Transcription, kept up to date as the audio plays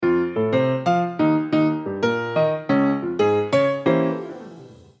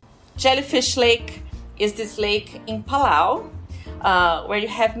Jellyfish Lake is this lake in Palau, where you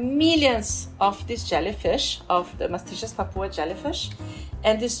have millions of these jellyfish, of the Mastichus papua jellyfish.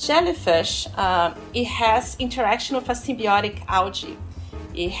 And this jellyfish, it has interaction with a symbiotic algae.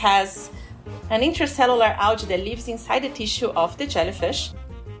 It has an intercellular algae that lives inside the tissue of the jellyfish.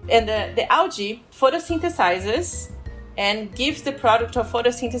 And the algae photosynthesizes and gives the product of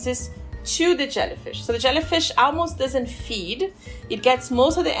photosynthesis to the jellyfish. So the jellyfish almost doesn't feed. It gets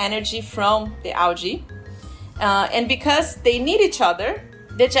most of the energy from the algae. And because they need each other,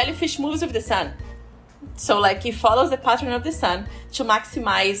 the jellyfish moves with the sun. So like it follows the pattern of the sun to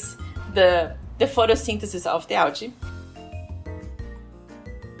maximize the photosynthesis of the algae.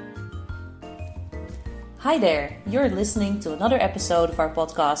 Hi there, you're listening to another episode of our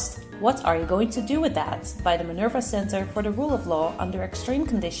podcast, What Are You Going to Do With That? By the Minerva Center for the Rule of Law under Extreme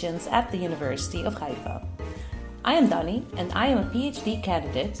Conditions at the University of Haifa. I am Dani, and I am a PhD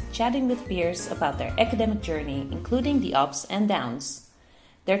candidate chatting with peers about their academic journey, including the ups and downs.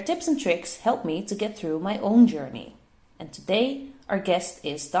 Their tips and tricks help me to get through my own journey. And today, our guest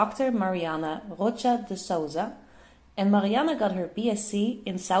is Dr. Mariana Rocha de Souza, and Mariana got her BSc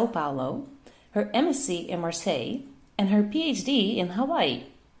in Sao Paulo, her MSc in Marseille, and her PhD in Hawaii.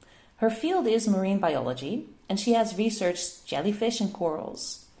 Her field is marine biology, and she has researched jellyfish and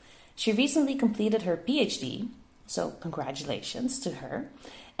corals. She recently completed her PhD, so congratulations to her,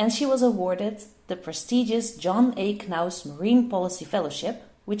 and she was awarded the prestigious John A. Knaus Marine Policy Fellowship,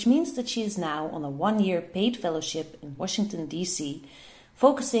 which means that she is now on a one-year paid fellowship in Washington, D.C.,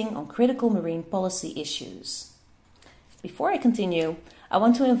 focusing on critical marine policy issues. Before I continue, I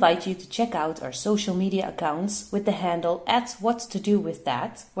want to invite you to check out our social media accounts with the handle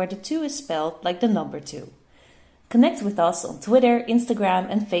 @whatstodowiththat, where the 2 is spelled like the number 2. Connect with us on Twitter, Instagram,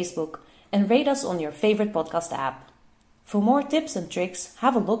 and Facebook, and rate us on your favorite podcast app. For more tips and tricks,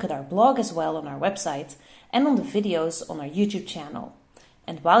 have a look at our blog as well on our website and on the videos on our YouTube channel.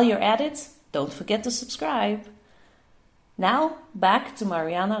 And while you're at it, don't forget to subscribe. Now, back to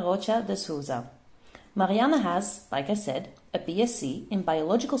Mariana Rocha de Souza. Mariana has, like I said, a BSc in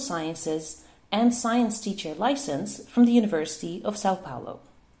Biological Sciences and Science Teacher license from the University of Sao Paulo.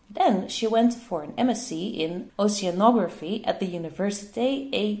 Then she went for an MSc in Oceanography at the Université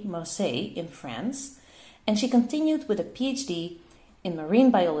et Marseille in France, and she continued with a PhD in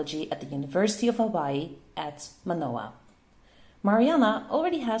Marine Biology at the University of Hawaii at Manoa. Mariana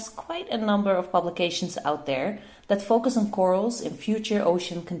already has quite a number of publications out there that focus on corals in future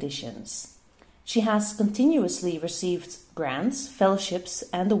ocean conditions. She has continuously received grants, fellowships,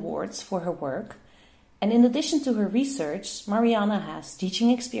 and awards for her work. And in addition to her research, Mariana has teaching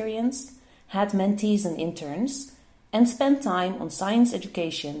experience, had mentees and interns, and spent time on science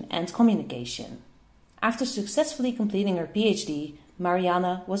education and communication. After successfully completing her PhD,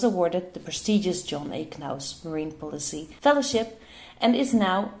 Mariana was awarded the prestigious John A. Knaus Marine Policy Fellowship and is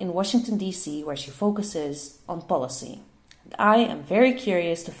now in Washington, D.C., where she focuses on policy. And I am very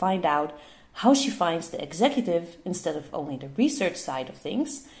curious to find out how she finds the executive instead of only the research side of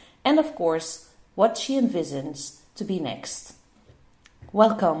things, and of course, what she envisions to be next.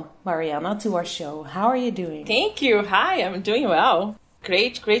 Welcome, Mariana, to our show. How are you doing? Thank you. Hi, I'm doing well.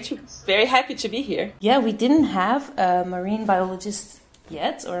 Great. Very happy to be here. Yeah, we didn't have a marine biologist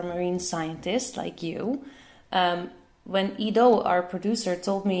yet, or a marine scientist like you. When Ido, our producer,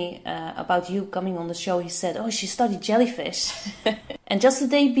 told me about you coming on the show, he said, "Oh, she studied jellyfish." And just the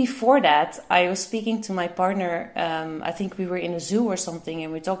day before that, I was speaking to my partner. I think we were in a zoo or something,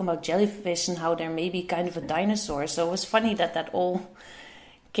 and we were talking about jellyfish and how they're maybe kind of a dinosaur. So it was funny that all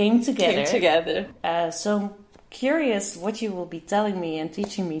came together. So I'm curious what you will be telling me and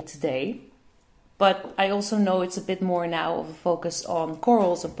teaching me today. But I also know it's a bit more now of a focus on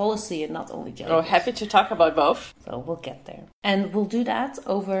corals and policy and not only jellyfish. Oh, happy to talk about both. So we'll get there. And we'll do that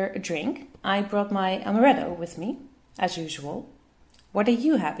over a drink. I brought my amaretto with me, as usual. What are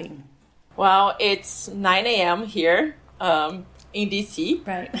you having? Well, it's 9 a.m. here in DC.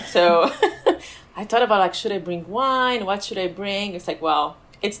 Right. So I thought about should I bring wine? What should I bring? It's well,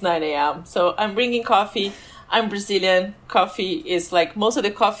 it's 9 a.m. So I'm bringing coffee. I'm Brazilian. Coffee is most of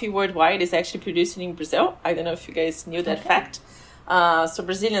the coffee worldwide is actually produced in Brazil. I don't know if you guys knew that fact. So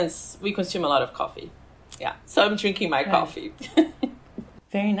Brazilians, we consume a lot of coffee. Yeah. So I'm drinking my coffee.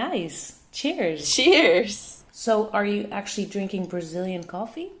 Very nice. Cheers. Cheers. So are you actually drinking Brazilian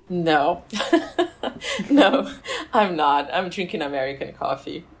coffee? No. No, I'm not. I'm drinking American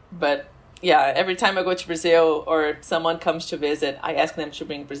coffee. But yeah, every time I go to Brazil or someone comes to visit, I ask them to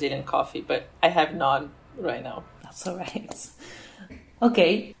bring Brazilian coffee. But I have none right now. That's all right.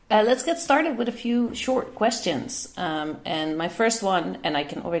 Okay, let's get started with a few short questions. And my first one, and I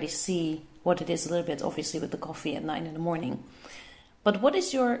can already see what it is a little bit, obviously, with the coffee at 9 in the morning. But what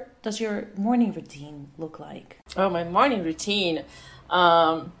does your morning routine look like? Oh, my morning routine.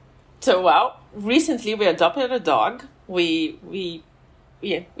 Recently we adopted a dog. We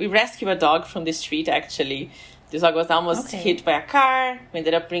rescued a dog from the street, actually. This dog was almost hit by a car. We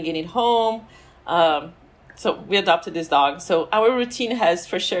ended up bringing it home. So we adopted this dog. So our routine has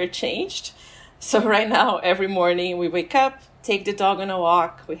for sure changed. So right now, every morning we wake up, take the dog on a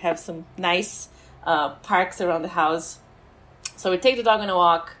walk. We have some nice parks around the house. So we take the dog on a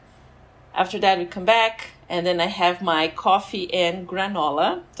walk. After that, we come back, and then I have my coffee and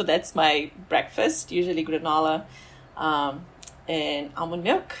granola. So that's my breakfast, usually granola and almond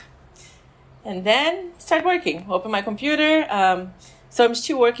milk. And then start working. Open my computer. So I'm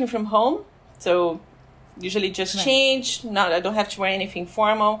still working from home. So usually just change. I don't have to wear anything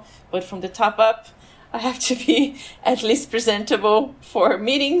formal. But from the top up, I have to be at least presentable for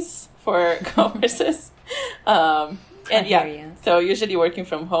meetings, for conferences. So usually working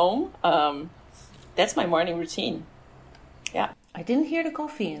from home. That's my morning routine. Yeah. I didn't hear the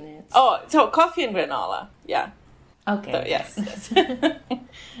coffee in it. Oh, so coffee and granola. Yeah. Okay. So, yes.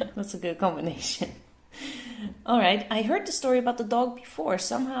 That's a good combination. All right. I heard the story about the dog before.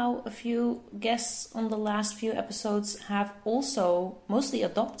 Somehow a few guests on the last few episodes have also mostly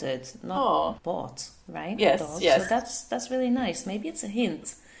adopted, not bought, right? Yes, dogs. yes. So that's really nice. Maybe it's a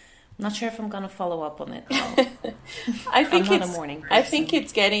hint. I'm not sure if I'm going to follow up on it. I think I'm not a morning person. I think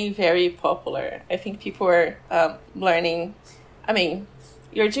it's getting very popular. I think people are learning. I mean,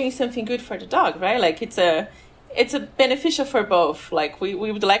 you're doing something good for the dog, right? Like it's a beneficial for both. Like we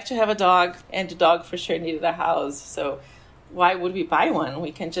would like to have a dog, and the dog for sure needed a house. So why would we buy one?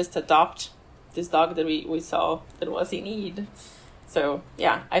 We can just adopt this dog that we saw that was in need. So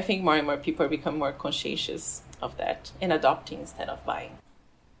yeah, I think more and more people become more conscientious of that and adopting instead of buying.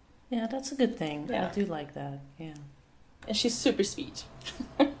 Yeah, that's a good thing. Yeah. I do like that. Yeah. And she's super sweet.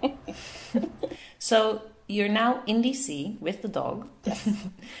 So you're now in DC with the dog. Yes.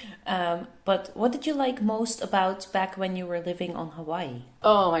 But what did you like most about back when you were living on Hawaii?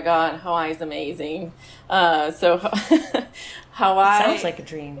 Oh my God, Hawaii is amazing. Hawaii Sounds like a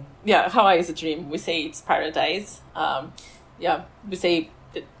dream. Yeah, Hawaii is a dream. We say it's paradise. We say.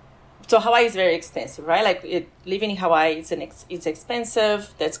 So Hawaii is very expensive, right? Like living in Hawaii, it's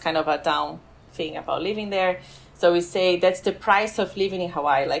expensive. That's kind of a down thing about living there. So we say that's the price of living in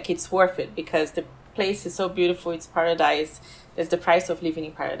Hawaii. Like it's worth it because the place is so beautiful. It's paradise. That's the price of living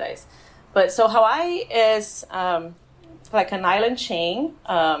in paradise. But so Hawaii is like an island chain.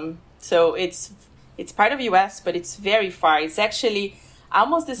 So it's part of U.S., but it's very far. It's actually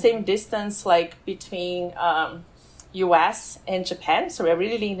almost the same distance like between U.S. and Japan, so we're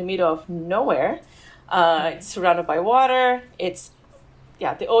really in the middle of nowhere. It's surrounded by water.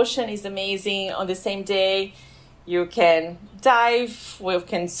 The ocean is amazing. On the same day, you can dive, we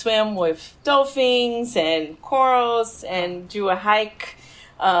can swim with dolphins and corals and do a hike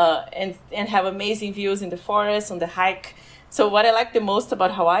and have amazing views in the forest on the hike. So what I like the most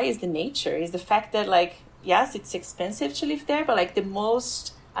about Hawaii is the nature, is the fact that like, yes, it's expensive to live there, but like the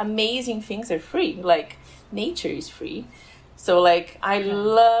most amazing things are free. Like nature is free. So like I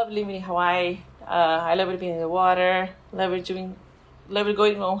love living in Hawaii. I love being in the water. Love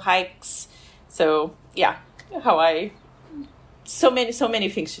going on hikes. So yeah, Hawaii. So many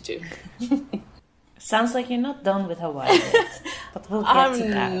things to do. Sounds like you're not done with Hawaii yet, but we'll get to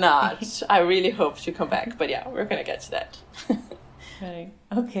that. I'm not. I really hope to come back, but yeah, we're gonna get to that. Right.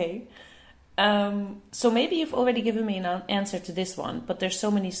 Okay. So maybe you've already given me an answer to this one, but there's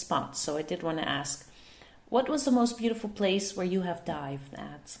so many spots, so I did want to ask. What was the most beautiful place where you have dived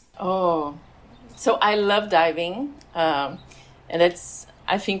at? Oh, so I love diving. And that's,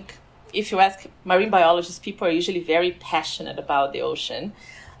 I think, if you ask marine biologists, people are usually very passionate about the ocean.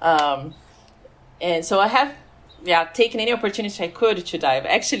 And so I have, taken any opportunity I could to dive.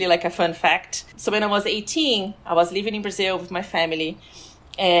 Actually, like a fun fact. So when I was 18, I was living in Brazil with my family.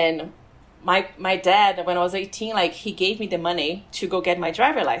 And my dad, when I was 18, like he gave me the money to go get my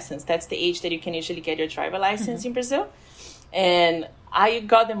driver license. That's the age that you can usually get your driver license in Brazil. And I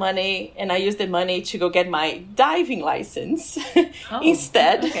got the money and I used the money to go get my diving license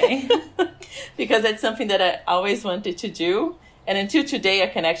instead. Okay. Because that's something that I always wanted to do. And until today, I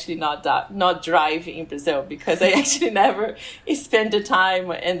can actually not drive in Brazil because I actually never spent the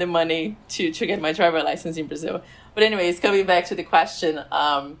time and the money to get my driver license in Brazil. But anyways, coming back to the question,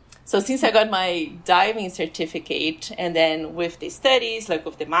 so since I got my diving certificate and then with the studies, like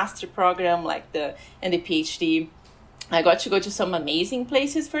with the master program, and the PhD, I got to go to some amazing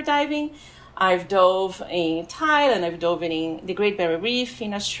places for diving. I've dove in Thailand, I've dove in the Great Barrier Reef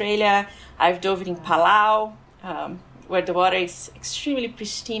in Australia, I've dove in Palau, where the water is extremely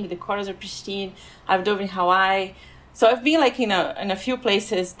pristine, the corals are pristine. I've dove in Hawaii. So I've been like in a few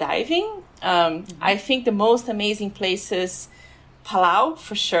places diving. I think the most amazing places, Palau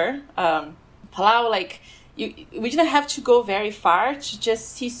for sure. Palau, like we didn't have to go very far to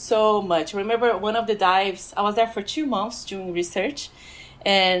just see so much. I remember one of the dives, I was there for 2 months doing research,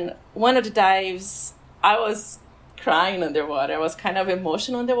 and one of the dives, I was crying underwater. I was kind of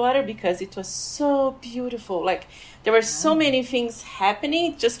emotional underwater because it was so beautiful. Like there were so many things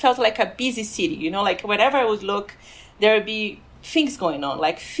happening. It just felt like a busy city, you know, like wherever I would look, there would be things going on,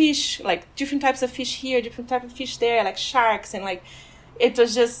 like fish, like different types of fish here, different type of fish there, like sharks, and like it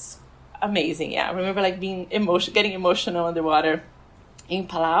was just amazing. Yeah, I remember like getting emotional underwater in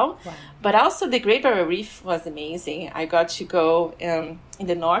Palau. Wow. But also the Great Barrier Reef was amazing. I got to go in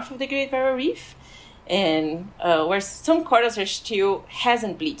the north of the Great Barrier Reef, and where some corals are still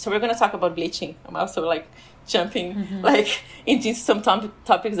hasn't bleached. So we're going to talk about bleaching. I'm also like jumping like into some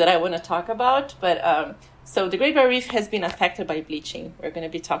topics that I want to talk about. But so the Great Barrier Reef has been affected by bleaching. We're going to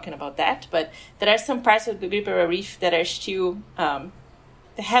be talking about that. But there are some parts of the Great Barrier Reef that are still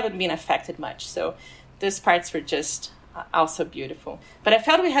they haven't been affected much. So those parts were just also beautiful. But I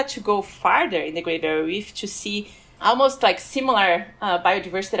felt we had to go farther in the Great Barrier Reef to see almost like similar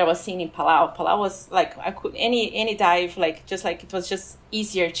biodiversity that I was seeing in Palau. Palau was like I could any dive, like just like it was just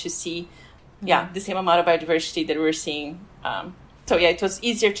easier to see the same amount of biodiversity that we were seeing. So yeah, it was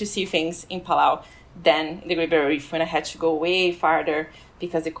easier to see things in Palau than in the Great Barrier Reef when I had to go way farther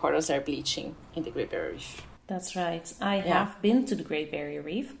because the corals are bleaching in the Great Barrier Reef. That's right. I have been to the Great Barrier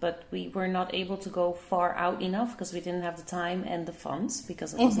Reef, but we were not able to go far out enough because we didn't have the time and the funds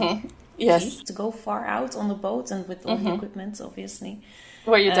because it wasn't cheap to go far out on the boat and with all the equipment, obviously.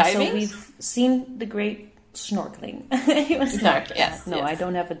 Were you diving? So we've seen the great snorkeling. I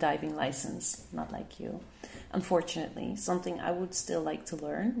don't have a diving license, not like you. Unfortunately, something I would still like to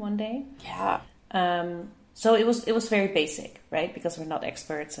learn one day. Yeah. So it was very basic, right? Because we're not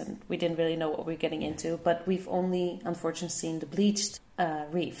experts and we didn't really know what we're getting into. But we've only, unfortunately, seen the bleached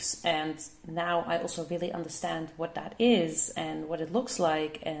reefs. And now I also really understand what that is and what it looks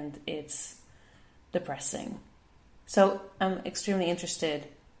like. And it's depressing. So I'm extremely interested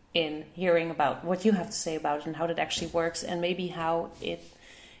in hearing about what you have to say about it and how that actually works and maybe how it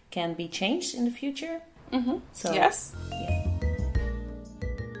can be changed in the future. So, yes. Yeah.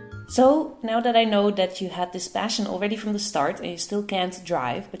 So now that I know that you had this passion already from the start and you still can't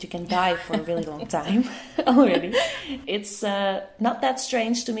drive, but you can dive for a really long time already, it's not that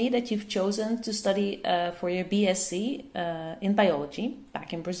strange to me that you've chosen to study for your BSc in biology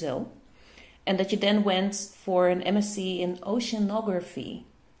back in Brazil, and that you then went for an MSc in oceanography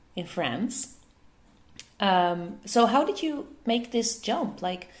in France. So how did you make this jump?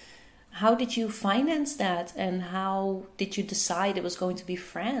 Like, how did you finance that, and how did you decide it was going to be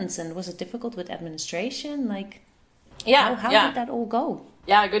France? And was it difficult with administration? Like, how did that all go?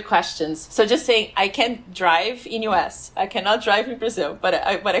 Yeah, good questions. So just saying, I can't drive in US. I cannot drive in Brazil, but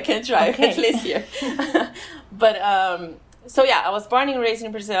I can drive at least here. But so yeah, I was born and raised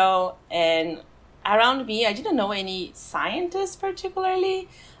in Brazil, and around me, I didn't know any scientists particularly.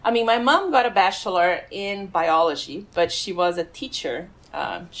 I mean, my mom got a bachelor in biology, but she was a teacher.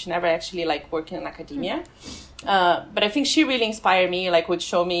 She never actually like worked in academia. But I think she really inspired me, like would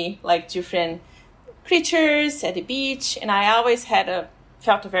show me like different creatures at the beach. And I always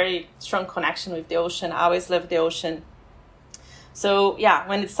felt a very strong connection with the ocean. I always loved the ocean. So yeah,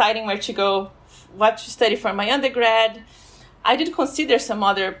 when deciding where to go, what to study for my undergrad, I did consider some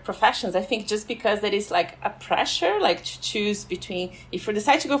other professions. I think just because there is like a pressure, like to choose between, if you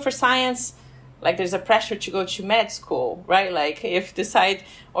decide to go for science, like there's a pressure to go to med school, right? Like if you decide,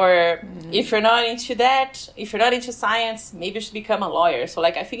 or if you're not into that, if you're not into science, maybe you should become a lawyer. So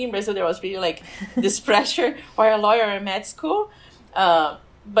like I think in Brazil there was really like this pressure, or a lawyer or med school.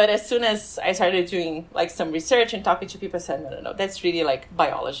 But as soon as I started doing like some research and talking to people, I said, no, that's really like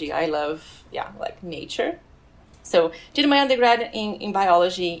biology. I love, like nature. So did my undergrad in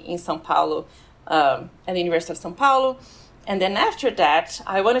biology in São Paulo, at the University of São Paulo. And then after that,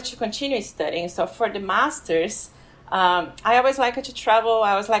 I wanted to continue studying. So for the master's, I always liked to travel.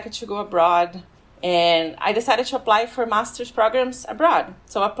 I always liked to go abroad. And I decided to apply for master's programs abroad.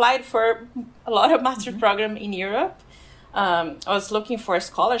 So I applied for a lot of master's programs in Europe. I was looking for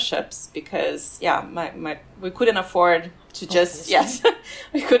scholarships because, we couldn't afford to just,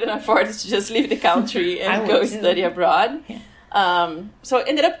 we couldn't afford to just leave the country and go study abroad. Yeah. So I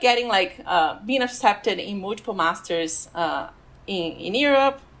ended up getting being accepted in multiple masters in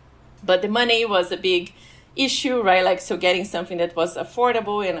Europe, but the money was a big issue, right? Like, so getting something that was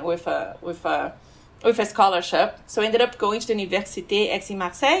affordable and with a scholarship. So I ended up going to the Université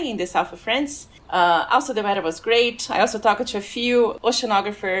Aix-en-Marseille in the south of France. Also, the weather was great. I also talked to a few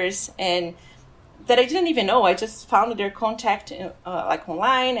oceanographers and that I didn't even know. I just found their contact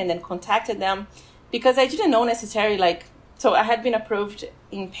online and then contacted them because I didn't know necessarily so I had been approved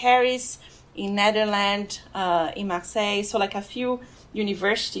in Paris, in Netherlands, in Marseille, so a few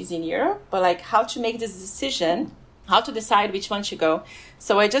universities in Europe, but how to make this decision, how to decide which one to go.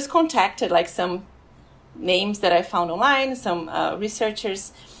 So I just contacted some names that I found online, some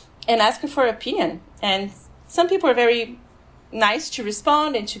researchers, and asked for opinion. And some people are very nice to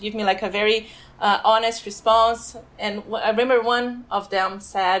respond and to give me a very honest response. And I remember one of them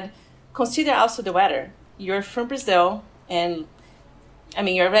said, consider also the weather. You're from Brazil, and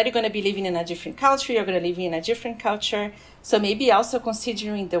you're already going to be living in a different country. You're going to live in a different culture. So maybe also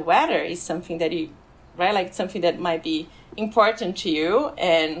considering the weather is something that something that might be important to you.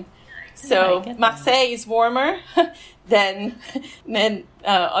 And so Marseille is warmer than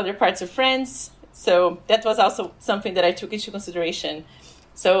other parts of France. So that was also something that I took into consideration.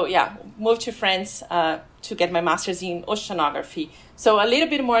 So moved to France to get my master's in oceanography. So a little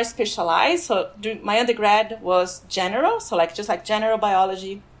bit more specialized. So my undergrad was general, so just general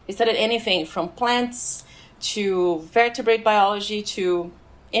biology. I studied anything from plants to vertebrate biology to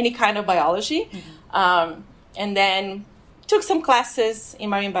any kind of biology. Mm-hmm. And then took some classes in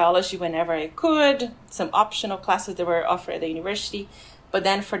marine biology whenever I could, some optional classes that were offered at the university. But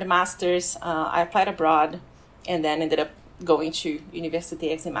then for the master's, I applied abroad and then ended up going to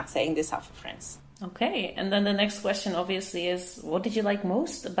Université Aix-en-Marseille in the south of France. Okay, and then the next question obviously is, what did you like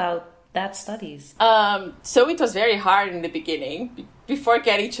most about that studies? So it was very hard in the beginning. Before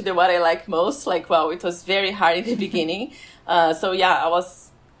getting to what I like most, it was very hard in the beginning. I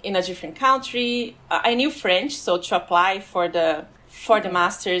was in a different country. I knew French, so to apply for the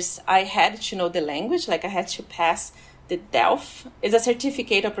master's, I had to know the language. I had to pass the DELF. It's a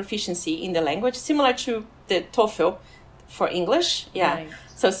certificate of proficiency in the language, similar to the TOEFL for English. Yeah. Right.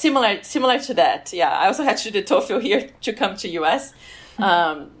 So similar to that. Yeah. I also had to do the TOEFL here to come to US.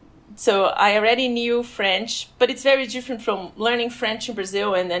 So I already knew French, but it's very different from learning French in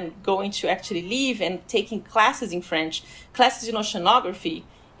Brazil and then going to actually live and taking classes in French, classes in oceanography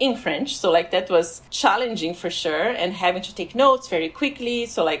in French. So that was challenging for sure, and having to take notes very quickly.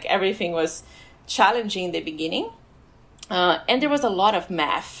 So everything was challenging in the beginning. And there was a lot of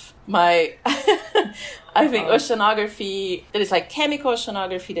math. I think oceanography, there is chemical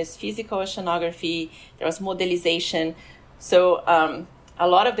oceanography, there's physical oceanography, there was modelization. So a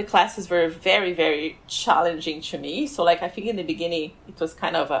lot of the classes were very, very challenging to me. So I think in the beginning, it was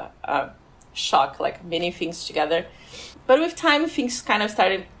kind of a shock, many things together. But with time, things kind of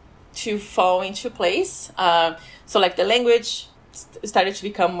started to fall into place. So the language started to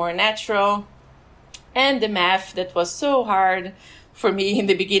become more natural. And the math that was so hard for me in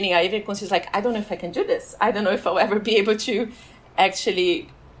the beginning, I even considered I don't know if I can do this. I don't know if I'll ever be able to actually,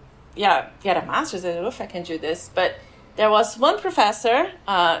 get a master's. I don't know if I can do this. But there was one professor,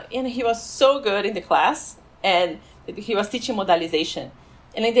 and he was so good in the class, and he was teaching modelization.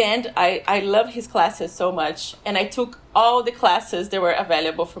 And in the end, I loved his classes so much, and I took all the classes that were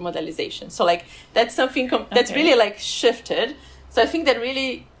available for modelization. So that's something that's really shifted. So I think that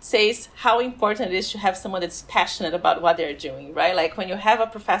really says how important it is to have someone that's passionate about what they're doing, right? When you have a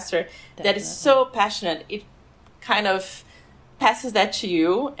professor that is so passionate, it kind of passes that to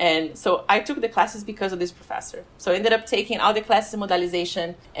you. And so I took the classes because of this professor. So I ended up taking all the classes in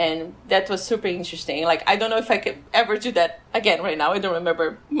modelization, and that was super interesting. I don't know if I could ever do that again right now. I don't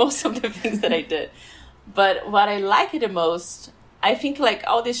remember most of the things that I did. But what I like the most, I think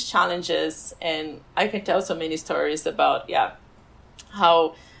all these challenges, and I can tell so many stories about,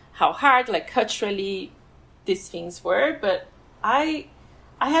 how hard, culturally, these things were. But I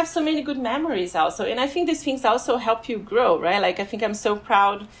have so many good memories also. And I think these things also help you grow, right? I think I'm so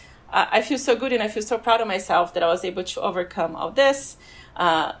proud. I feel so good, and I feel so proud of myself that I was able to overcome all this.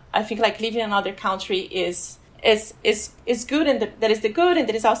 I think living in another country is good, and that is the good, and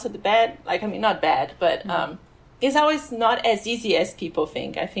that is also the bad. Not bad, but it's always not as easy as people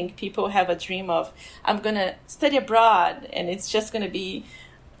think. I think people have a dream of, I'm going to study abroad, and it's just going to be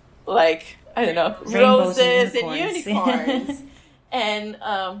I don't know, rainbows roses and unicorns. And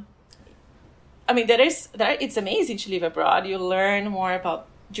it's amazing to live abroad. You learn more about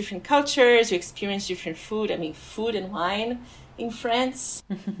different cultures, you experience different food. Food and wine in France.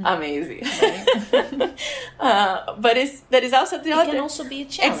 Amazing. But that is also the other... It can also be a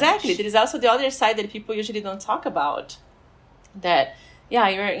challenge. Exactly. There is also the other side that people usually don't talk about. That, yeah,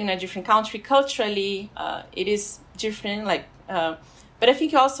 you're in a different country culturally. It is different. But I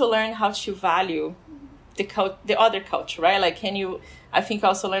think you also learn how to value the other culture, right? I think you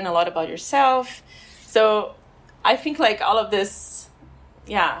also learn a lot about yourself. So I think all of this,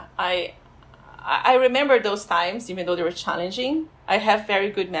 yeah, I remember those times, even though they were challenging. I have very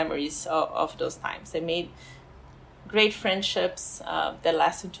good memories of those times. I made great friendships that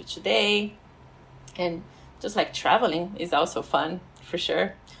last into today. And just traveling is also fun, for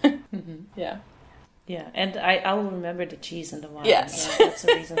sure. Yeah. Yeah, and I will remember the cheese and the wine. Yes. Yeah, that's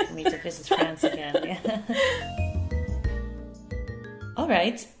a reason for me to visit France again. Yeah. All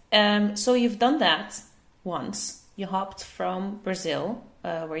right. So you've done that once. You hopped from Brazil,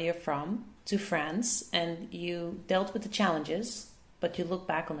 where you're from, to France, and you dealt with the challenges, but you look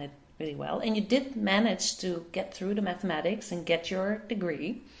back on it really well. And you did manage to get through the mathematics and get your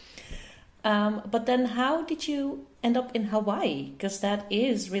degree. But then how did you end up in Hawaii? Because that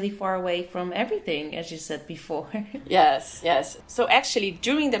is really far away from everything, as you said before. Yes. So actually,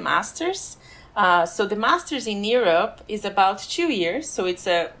 during the master's, so the master's in Europe is about 2 years. So it's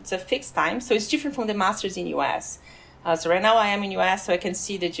a fixed time. So it's different from the master's in US. So right now I am in US, so I can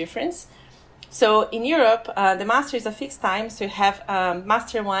see the difference. So in Europe, the master is a fixed time. So you have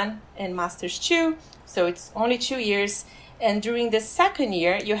Master 1 and Master's 2. So it's only 2 years. And during the second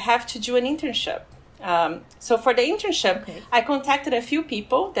year, you have to do an internship. So for the internship, I contacted a few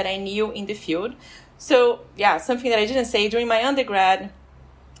people that I knew in the field. So yeah, something that I didn't say, during my undergrad,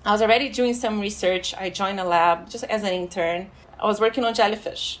 I was already doing some research. I joined a lab just as an intern. I was working on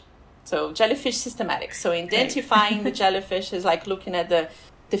jellyfish. So jellyfish systematics. So identifying the jellyfish is looking at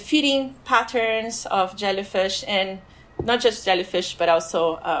the feeding patterns of jellyfish, and not just jellyfish, but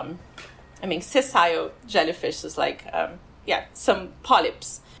also, sessile jellyfish is some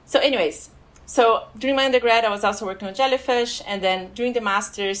polyps. So anyways, so during my undergrad, I was also working on jellyfish. And then during the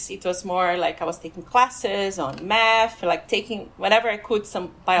master's, it was more I was taking classes on math, taking whatever I could,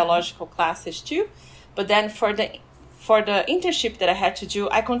 some biological classes too. But then for the internship that I had to do,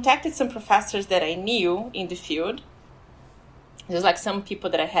 I contacted some professors that I knew in the field. There's some people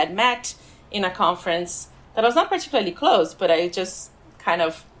that I had met in a conference that was not particularly close, but I just kind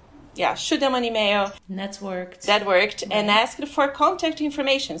of, shoot them an email. Networked. That worked. Right. And asked for contact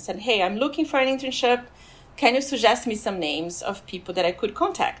information. Said, hey, I'm looking for an internship. Can you suggest me some names of people that I could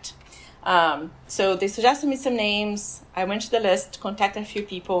contact? So they suggested me some names. I went to the list, contacted a few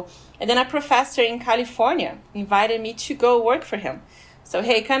people. And then a professor in California invited me to go work for him. So,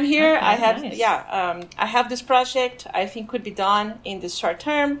 hey, come here. Okay, I have, nice. I have this project I think could be done in this short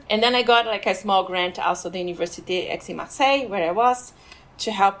term. And then I got a small grant, also the Université Aix-Marseille, where I was,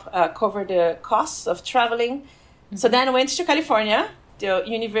 to help cover the costs of traveling. Mm-hmm. So then I went to California, the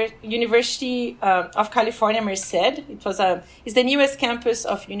University of California, Merced. It's the newest campus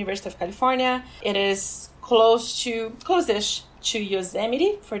of University of California. It is close-ish to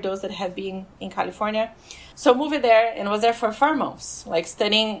Yosemite, for those that have been in California. So moved there and was there for 4 months,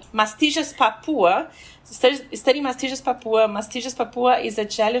 studying Mastitis papua. Studying Mastitis papua. Mastitis papua is a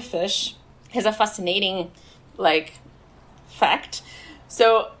jellyfish. Has a fascinating, fact.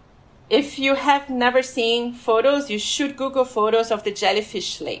 So if you have never seen photos, you should Google photos of the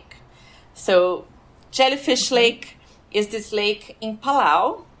Jellyfish Lake. So Jellyfish Lake is this lake in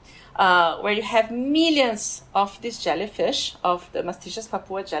Palau, where you have millions of these jellyfish, of the Mastitis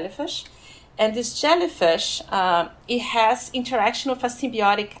papua jellyfish. And this jellyfish, it has interaction with a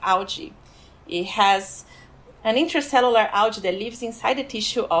symbiotic algae. It has an intracellular algae that lives inside the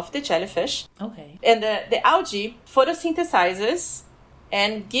tissue of the jellyfish. Okay. And the algae photosynthesizes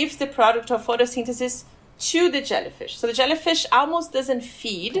and gives the product of photosynthesis to the jellyfish. So the jellyfish almost doesn't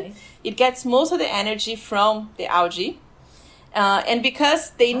feed. Okay. It gets most of the energy from the algae. And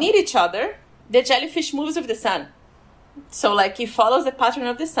because they need each other, the jellyfish moves with the sun. So it follows the pattern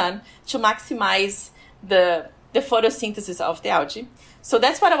of the sun to maximize the photosynthesis of the algae. So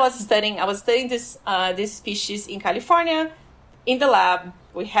that's what I was studying. I was studying this species in California in the lab.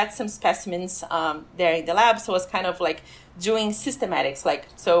 We had some specimens there in the lab. So it was kind of doing systematics,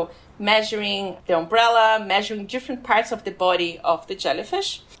 so measuring the umbrella, measuring different parts of the body of the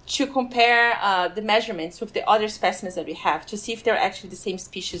jellyfish to compare the measurements with the other specimens that we have to see if they're actually the same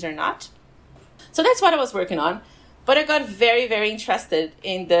species or not. So that's what I was working on. But I got very, very interested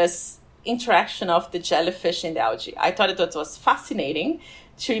in this interaction of the jellyfish and the algae. I thought it was fascinating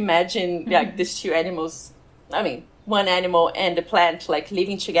to imagine these two animals, one animal and the plant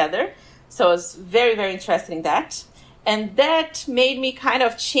living together. So I was very, very interested in that. And that made me kind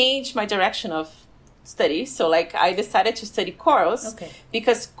of change my direction of study. So like I decided to study corals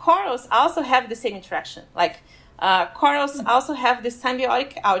because corals also have the same interaction. Like corals also have the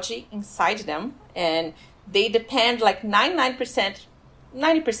symbiotic algae inside them, and they depend like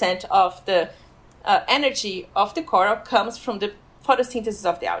 90% of the energy of the coral comes from the photosynthesis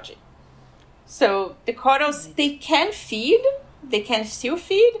of the algae. So the corals, they can still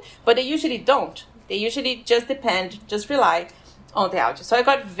feed, but they usually don't. They usually just rely on the algae. So I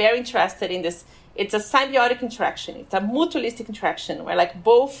got very interested in this. It's a symbiotic interaction. It's a mutualistic interaction where like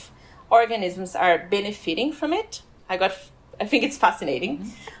both organisms are benefiting from it. I think it's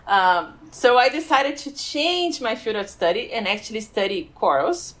fascinating. So I decided to change my field of study and actually study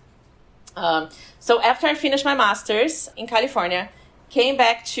corals. So after I finished my master's in California,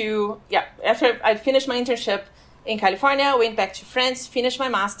 after I finished my internship in California, went back to France, finished my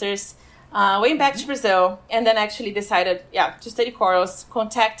master's, went back to Brazil, and then actually decided, to study corals.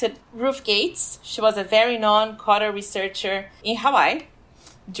 Contacted Ruth Gates. She was a very known coral researcher in Hawaii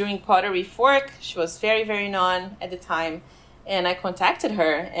during coral reef work. She was very, very known at the time. And I contacted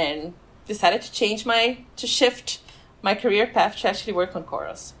her and decided to shift my career path to actually work on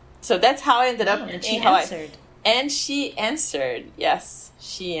corals. So that's how I ended up in Hawaii. Answered. And she answered. Yes,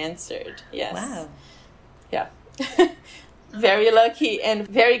 she answered. Yes. Wow. Yeah. Very lucky and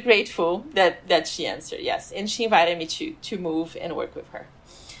very grateful that she answered. Yes. And she invited me to move and work with her.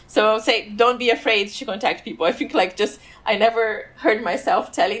 So I would say, don't be afraid to contact people. I think I never heard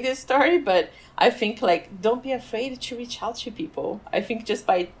myself telling this story, but I think don't be afraid to reach out to people. I think just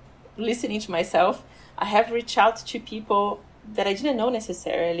by listening to myself, I have reached out to people that I didn't know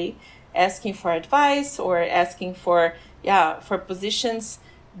necessarily, asking for advice or asking for positions.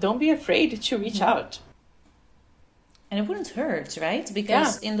 Don't be afraid to reach out. And it wouldn't hurt, right?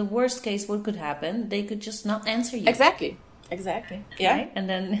 Because in the worst case, what could happen? They could just not answer you. Exactly. Yeah. Right? And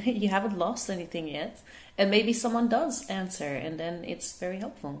then you haven't lost anything yet. And maybe someone does answer, and then it's very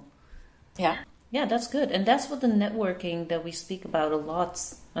helpful. Yeah. Yeah, that's good. And that's what the networking that we speak about a lot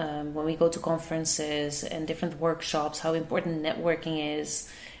when we go to conferences and different workshops, how important networking is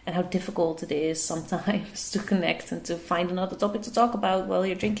and how difficult it is sometimes to connect and to find another topic to talk about while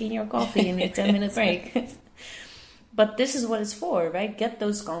you're drinking your coffee in your 10-minute break. But this is what it's for, right? Get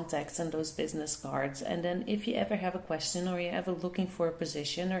those contacts and those business cards. And then if you ever have a question or you're ever looking for a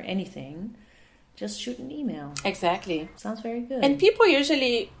position or anything, just shoot an email. Exactly. Sounds very good. And people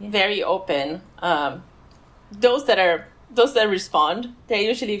usually very open. Those that respond, they're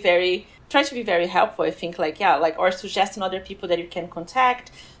usually try to be very helpful. I think or suggesting other people that you can contact.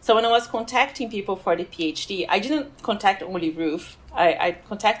 So when I was contacting people for the PhD, I didn't contact only Ruth. I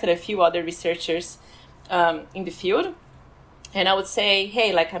contacted a few other researchers in the field. And I would say,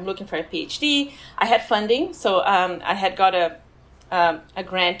 hey, I'm looking for a PhD. I had funding. So I had got a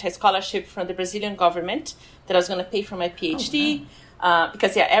grant, a scholarship from the Brazilian government that I was going to pay for my PhD. Oh, wow.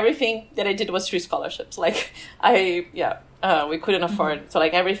 Because everything that I did was through scholarships. We couldn't afford. So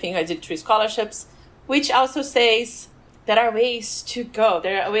everything I did through scholarships, which also says there are ways to go.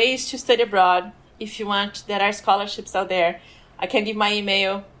 There are ways to study abroad if you want. There are scholarships out there. I can give my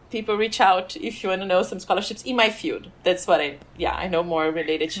email. People reach out if you want to know some scholarships in my field. That's what I know more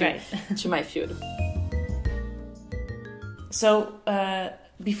related to my field. So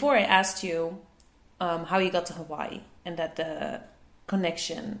before I asked you how you got to Hawaii and that the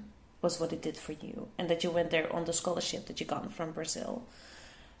connection was what it did for you and that you went there on the scholarship that you got from Brazil.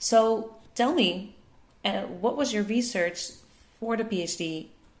 So tell me, what was your research for the PhD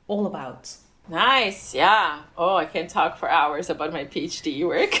all about? Nice. Yeah. Oh, I can talk for hours about my PhD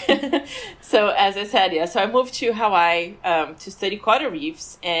work. So as I said, so I moved to Hawaii to study coral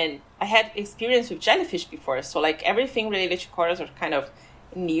reefs, and I had experience with jellyfish before. So everything related to corals was kind of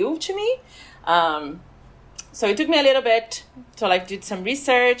new to me. So it took me a little bit to did some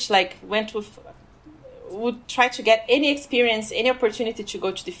research, would try to get any experience, any opportunity to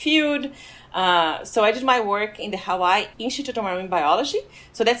go to the field. So I did my work in the Hawaii Institute of Marine Biology.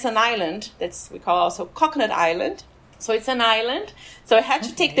 So that's an island. We call also Coconut Island. So it's an island. So I had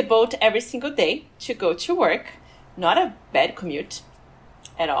to take the boat every single day to go to work. Not a bad commute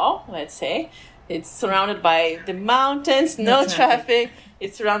at all, let's say. It's surrounded by the mountains, no traffic.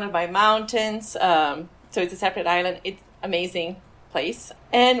 It's surrounded by mountains. So it's a separate island. It's amazing place.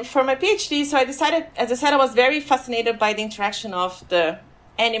 And for my PhD, so I decided, as I said, I was very fascinated by the interaction of the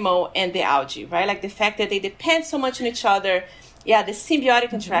animal and the algae, right? The fact that they depend so much on each other. Yeah, the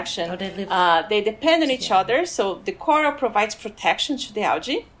symbiotic interaction. How they live. They depend on each other. So the coral provides protection to the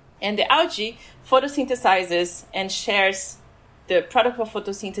algae, and the algae photosynthesizes and shares the product of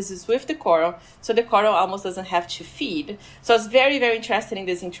photosynthesis with the coral, so the coral almost doesn't have to feed. So I was very, very interested in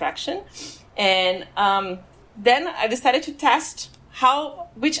this interaction. And then I decided to test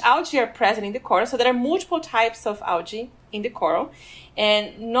which algae are present in the coral. So there are multiple types of algae in the coral, and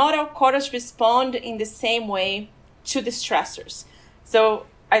not all corals respond in the same way to the stressors. So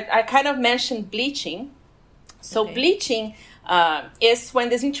I kind of mentioned bleaching. So bleaching is when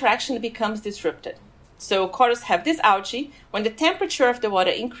this interaction becomes disrupted. So corals have this algae. When the temperature of the water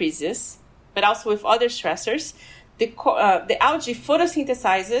increases, but also with other stressors, the algae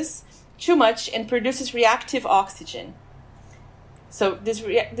photosynthesizes too much and produces reactive oxygen. So this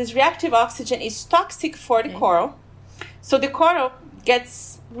reactive oxygen is toxic for the coral. So the coral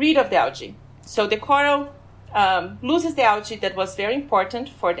gets rid of the algae. So the coral loses the algae that was very important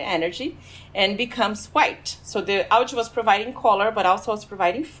for the energy and becomes white. So the algae was providing color, but also was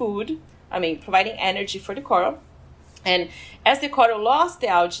providing providing energy for the coral. And as the coral lost the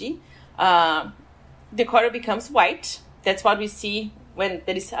algae, the coral becomes white. That's what we see when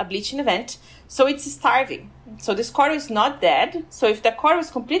there is a bleaching event. So it's starving. So this coral is not dead. So if the coral is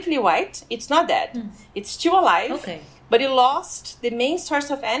completely white, it's not dead. It's still alive. Okay. But it lost the main source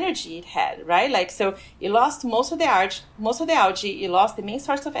of energy it had, right? Like, so it lost most of the algae, it lost the main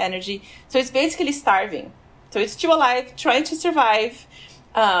source of energy. So it's basically starving. So it's still alive, trying to survive.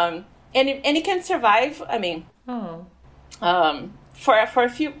 And it can survive,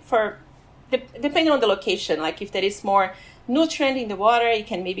 depending on the location. Like if there is more nutrient in the water, it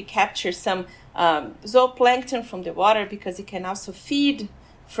can maybe capture some zooplankton from the water, because it can also feed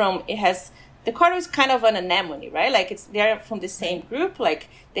from, the coral is kind of an anemone, right? Like they're from the same group. Like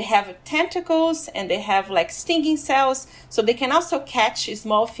they have tentacles and they have like stinging cells. So they can also catch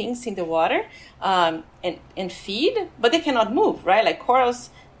small things in the water and feed, but they cannot move, right? Like corals,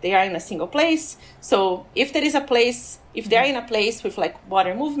 they are in a single place. So if they're in a place with like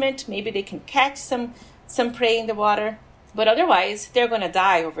water movement, maybe they can catch some prey in the water. But otherwise, they're going to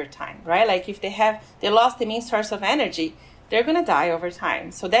die over time, right? Like if they lost the main source of energy, they're going to die over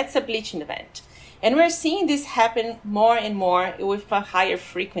time. So that's a bleaching event. And we're seeing this happen more and more with a higher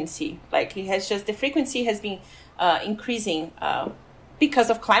frequency. Like the frequency has been increasing because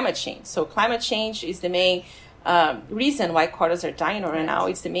of climate change. So climate change is the main reason why corals are dying right now.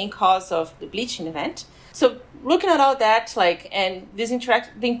 It's the main cause of the bleaching event. So looking at all that, and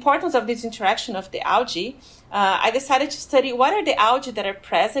the importance of this interaction of the algae, I decided to study what are the algae that are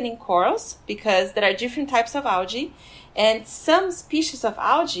present in corals, because there are different types of algae, and some species of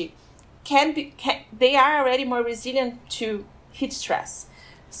algae they are already more resilient to heat stress.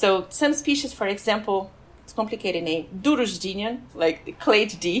 So some species, for example, it's a complicated name, Durosdinian, like the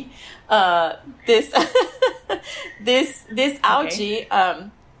clade D. This algae,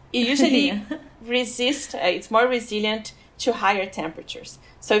 it usually resists. It's more resilient to higher temperatures.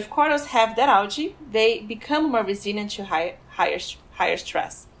 So if corals have that algae, they become more resilient to higher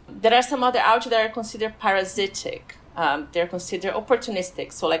stress. There are some other algae that are considered parasitic. They're considered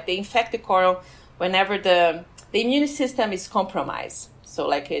opportunistic. So like they infect the coral whenever the immune system is compromised. So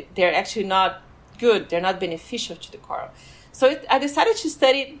they're actually not good. They're not beneficial to the coral. So I decided to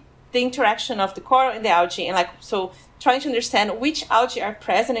study the interaction of the coral and the algae, and trying to understand which algae are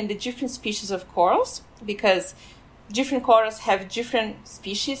present in the different species of corals, because different corals have different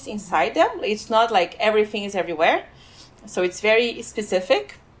species inside them. It's not like everything is everywhere. So it's very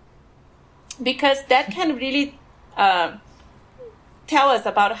specific, because that can really tell us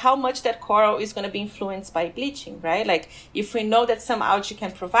about how much that coral is going to be influenced by bleaching, right? Like if we know that some algae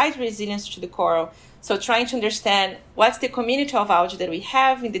can provide resilience to the coral, so trying to understand what's the community of algae that we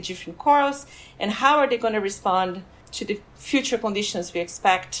have in the different corals, and how are they going to respond to the future conditions we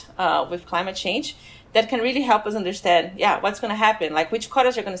expect with climate change, that can really help us understand, what's going to happen, like which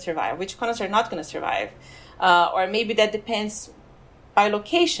corals are going to survive, which corals are not going to survive. Or maybe that depends by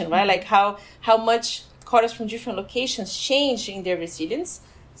location, right? Like how much corals from different locations change in their resilience.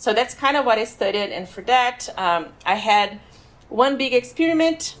 So that's kind of what I studied. And for that, I had one big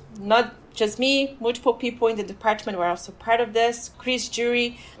experiment, not just me, multiple people in the department were also part of this. Chris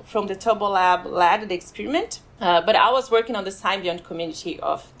Jury from the Tubbo Lab led the experiment. But I was working on the symbiont community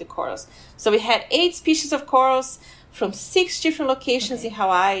of the corals. So we had 8 species of corals from 6 different locations in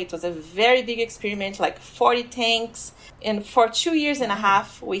Hawaii. It was a very big experiment, like 40 tanks. And for 2 years and a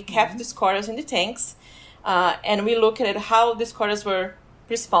half, we kept these corals in the tanks. And we looked at how these corals were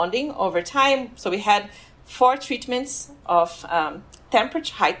responding over time. So we had 4 treatments of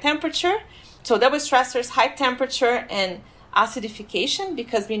high temperature. So double stressors, high temperature, and acidification,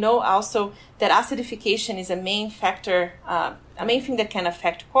 because we know also that acidification is a main factor, a main thing that can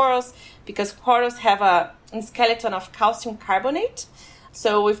affect corals, because corals have a skeleton of calcium carbonate.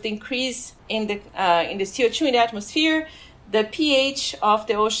 So with the increase in the CO2 in the atmosphere, the pH of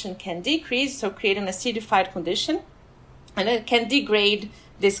the ocean can decrease, so create an acidified condition, and it can degrade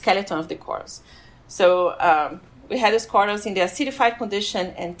the skeleton of the corals. So we had those corals in the acidified condition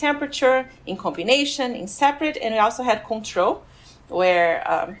and temperature, in combination, in separate, and we also had control,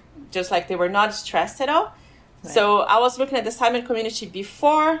 where just like they were not stressed at all. Right. So I was looking at the salmon community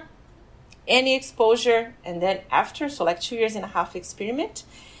before any exposure and then after, so like 2.5 years experiment.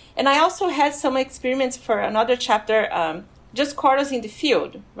 And I also had some experiments for another chapter, just corals in the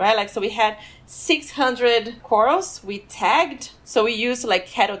field, right? Like, so we had 600 corals we tagged. So we used like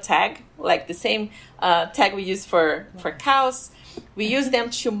cattle tag, like the same tag we use for cows. We use them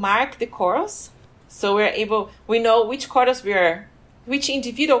to mark the corals. So we know which corals which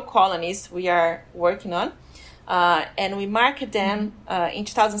individual colonies we are working on. And we marked them in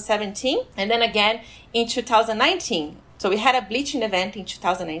 2017 and then again in 2019. So we had a bleaching event in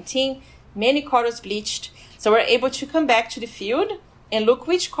 2019, many corals bleached. So we're able to come back to the field and look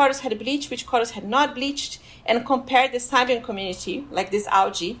which corals had bleached, which corals had not bleached, and compare the salmon community, like this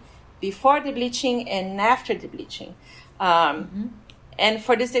algae, before the bleaching and after the bleaching. And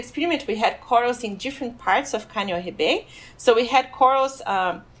for this experiment, we had corals in different parts of Kaneohe Bay. So we had corals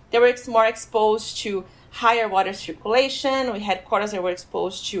that were more exposed to higher water circulation. We had corals that were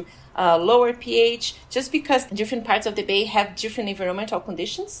exposed to lower pH, just because different parts of the bay have different environmental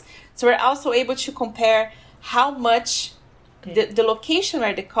conditions. So we're also able to compare how much the location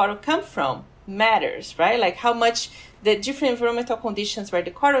where the coral come from matters, right? Like how much the different environmental conditions where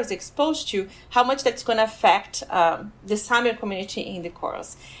the coral is exposed to, how much that's going to affect the salmon community in the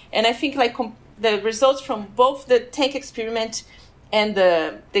corals. And I think like the results from both the tank experiment and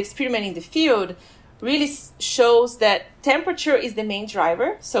the experiment in the field really shows that temperature is the main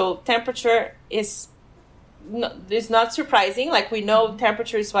driver. So temperature is not surprising. Like we know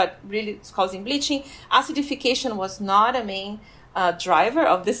temperature is what really is causing bleaching. Acidification was not a main driver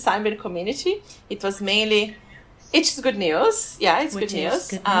of the salmon community. It was mainly, it's good news. Yeah, it's good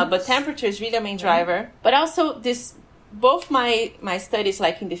news. But temperature is really a main driver. But also both my studies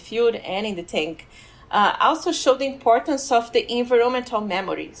like in the field and in the tank also show the importance of the environmental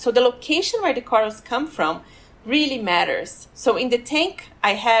memory. So the location where the corals come from really matters. So in the tank,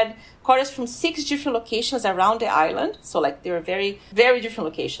 I had corals from 6 different locations around the island. So like they were very, very different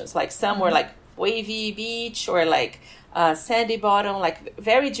locations. Like some were like wavy beach or like sandy bottom, like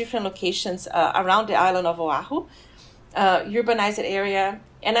very different locations around the island of Oahu, urbanized area.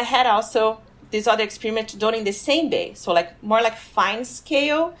 And I had also this other experiment done in the same bay. So like more like fine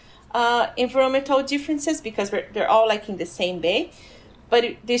scale environmental differences, because they're all like in the same bay, but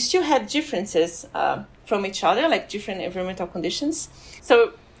they still had differences from each other, like different environmental conditions.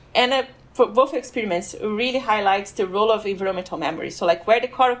 So, and for both experiments, it really highlights the role of environmental memory. So like where the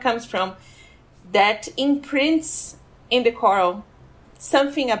coral comes from, that imprints in the coral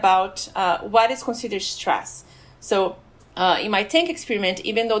something about what is considered stress. So in my tank experiment,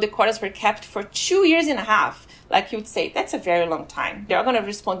 even though the corals were kept for 2.5 years, like you would say, that's a very long time. They're going to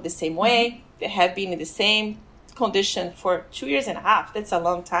respond the same way. They have been in the same condition for 2.5 years. That's a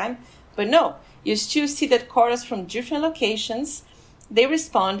long time. But no, you still see that corals from different locations, they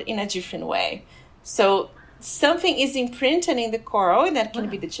respond in a different way. So something is imprinted in the coral, and that can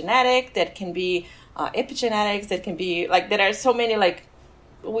be the genetic, that can be epigenetics, that can be like, there are so many, like,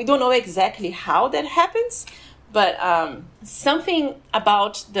 we don't know exactly how that happens, but something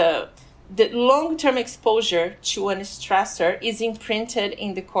about the long-term exposure to a stressor is imprinted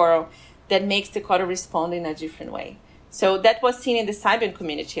in the coral that makes the coral respond in a different way. So that was seen in the salmon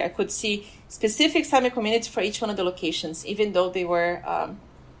community. I could see specific salmon communities for each one of the locations, even though they were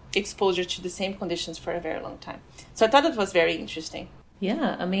exposure to the same conditions for a very long time. So I thought it was very interesting.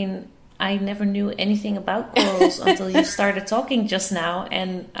 Yeah, I mean, I never knew anything about corals until you started talking just now,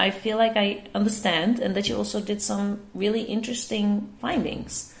 and I feel like I understand, and that you also did some really interesting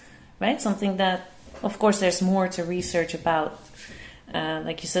findings, right? Something that, of course, there's more to research about.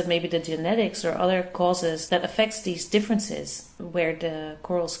 Like you said, maybe the genetics or other causes that affects these differences where the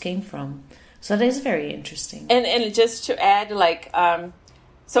corals came from. So that is very interesting. And just to add, like,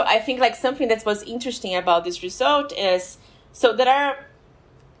 so I think like something that was interesting about this result is, so there are,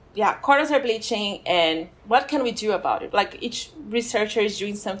 corals are bleaching, and what can we do about it? Like each researcher is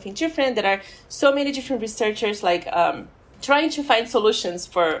doing something different. There are so many different researchers like trying to find solutions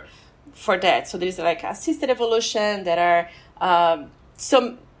for that. So there's like assisted evolution. There are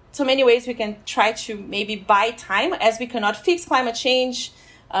some so many ways we can try to maybe buy time, as we cannot fix climate change.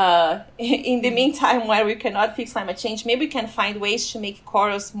 In the meantime, while we cannot fix climate change, maybe we can find ways to make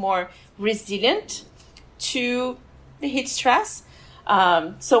corals more resilient to the heat stress.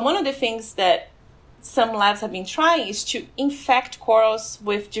 So one of the things that some labs have been trying is to infect corals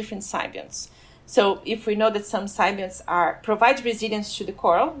with different symbionts. So if we know that some symbionts provide resilience to the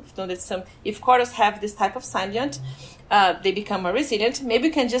coral, if corals have this type of symbiont, they become more resilient. Maybe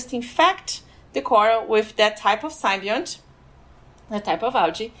we can just infect the coral with that type of symbiont, that type of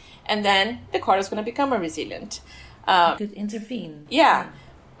algae, and then the coral is going to become more resilient. Could intervene. Yeah,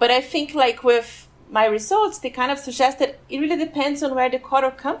 but I think like with my results, they kind of suggest that it really depends on where the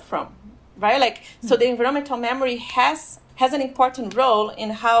coral comes from, right? Like, so the environmental memory has an important role in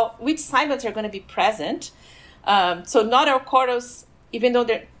which symbionts are going to be present. So not all corals, even though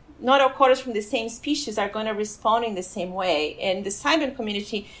not all corals from the same species are going to respond in the same way. And the symbiont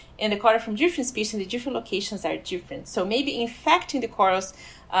community and the coral from different species in the different locations are different. So maybe infecting the corals,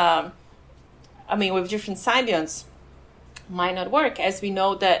 with different symbionts might not work, as we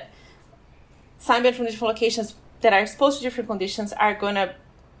know that symbionts from different locations that are exposed to different conditions are going to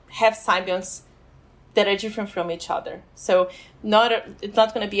have symbionts that are different from each other. So it's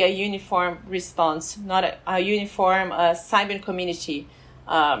not going to be a uniform response, not a uniform symbiont community.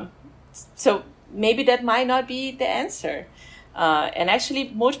 So maybe that might not be the answer. And actually,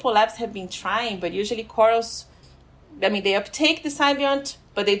 multiple labs have been trying, but usually corals, they uptake the symbiont,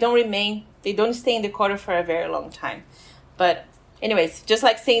 but they don't stay in the coral for a very long time. But anyways, just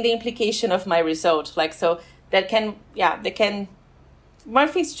like saying the implication of my result, more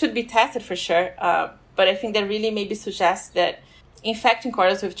things should be tested for sure. But I think that really maybe suggests that infecting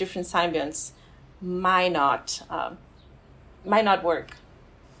corals with different symbionts might not work.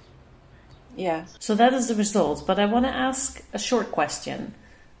 Yeah. So that is the result. But I want to ask a short question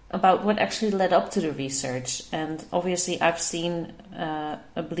about what actually led up to the research. And obviously, I've seen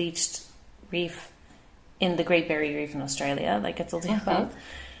a bleached reef in the Great Barrier Reef in Australia, like I told you about.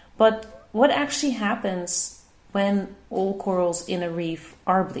 But what actually happens when all corals in a reef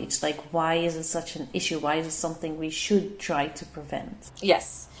are bleached? Like, why is it such an issue? Why is it something we should try to prevent?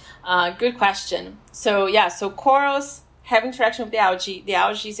 Yes, good question. So corals have interaction with the algae. The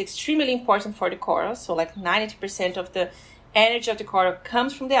algae is extremely important for the coral. So like 90% of the energy of the coral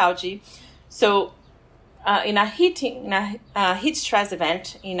comes from the algae. So in a heat stress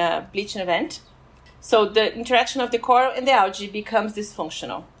event, in a bleaching event, so the interaction of the coral and the algae becomes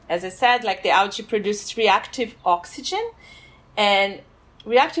dysfunctional. As I said, like the algae produces reactive oxygen, and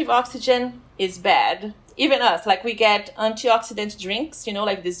reactive oxygen is bad. Even us, like we get antioxidant drinks,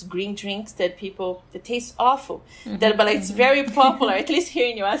 like these green drinks that taste awful. But like, it's very popular, at least here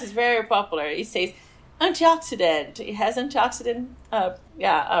in the US, it's very popular. It says antioxidant. It has antioxidant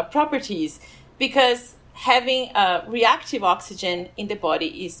properties, because having reactive oxygen in the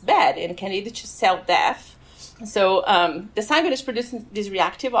body is bad and can lead to cell death. So the symbiont is producing these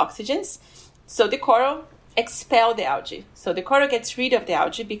reactive oxygens. So the coral expel the algae. So the coral gets rid of the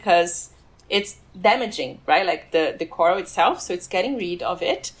algae because it's damaging, right? Like the coral itself. So it's getting rid of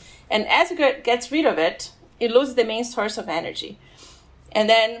it. And as it gets rid of it, it loses the main source of energy. And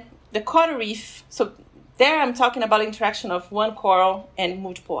then the coral reef. So there I'm talking about interaction of one coral and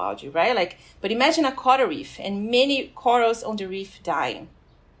multiple algae, right? But imagine a coral reef and many corals on the reef dying.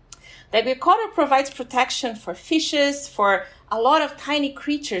 Like the coral provides protection for fishes, for a lot of tiny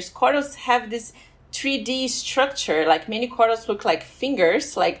creatures. Corals have this 3D structure, like many corals look like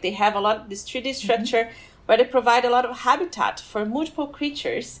fingers, like they have a lot of this 3D structure where they provide a lot of habitat for multiple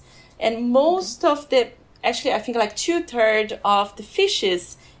creatures. And most of actually I think like 2/3 of the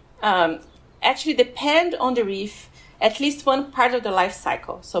fishes actually depend on the reef at least one part of the life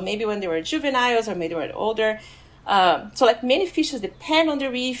cycle. So maybe when they were juveniles or maybe when they were older. So like many fishes depend on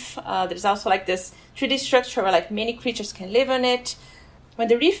the reef. There's also like this 3D structure where like many creatures can live on it. When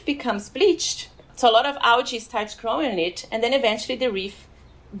the reef becomes bleached, so a lot of algae starts growing in it, and then eventually the reef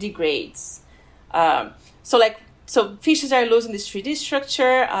degrades. So fishes are losing this 3D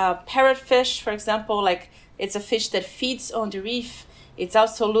structure. Parrotfish, for example, like it's a fish that feeds on the reef. It's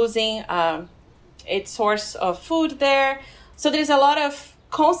also losing its source of food there. So there's a lot of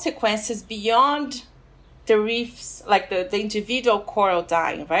consequences beyond the reefs, like the individual coral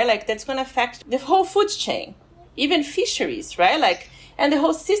dying, right? Like that's going to affect the whole food chain, even fisheries, right? And the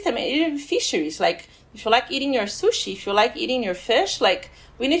whole system, even fisheries. Like if you like eating your sushi, if you like eating your fish, like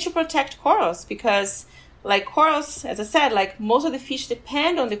we need to protect corals, because like corals, as I said, like most of the fish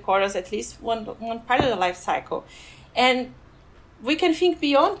depend on the corals at least one part of the life cycle. And we can think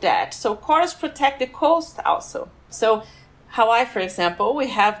beyond that. So corals protect the coast also. So Hawaii, for example, we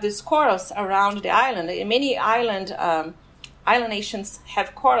have these corals around the island. Many island nations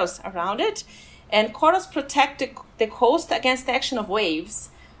have corals around it, and corals protect the coast against the action of waves.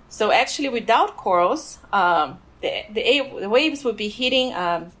 So actually, without corals, the waves would be hitting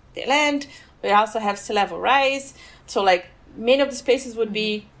the land. We also have sea level rise. So like many of the spaces would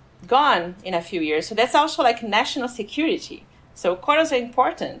be gone in a few years. So that's also like national security. So corals are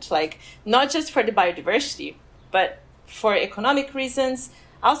important, like not just for the biodiversity, but for economic reasons.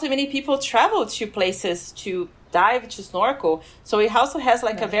 Also, many people travel to places to dive, to snorkel. So it also has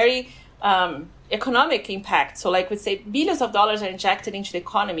like a very economic impact. So like we say, billions of dollars are injected into the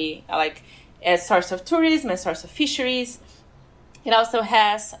economy, like as source of tourism, as source of fisheries. It also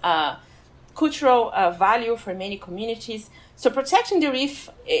has cultural value for many communities. So protecting the reef,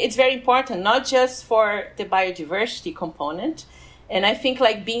 it's very important, not just for the biodiversity component. And I think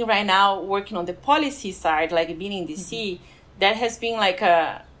like being right now working on the policy side, like being in DC, that has been like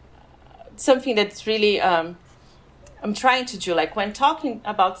something that's really I'm trying to do. Like when talking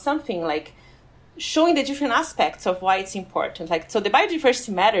about something, like showing the different aspects of why it's important. Like, so the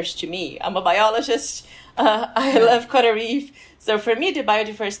biodiversity matters to me. I'm a biologist. I love coral reef. So for me, the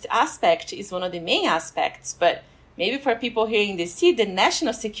biodiversity aspect is one of the main aspects. But maybe for people here in DC, the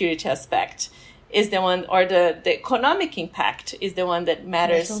national security aspect is the one, or the economic impact is the one that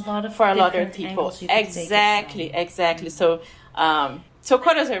matters for a lot of people. Exactly. So, so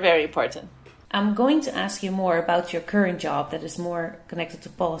corals are very important. I'm going to ask you more about your current job that is more connected to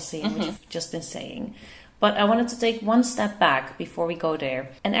policy and what you've just been saying. But I wanted to take one step back before we go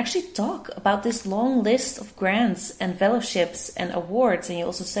there and actually talk about this long list of grants and fellowships and awards. And you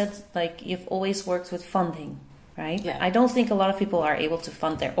also said like you've always worked with funding, right? Yeah. I don't think a lot of people are able to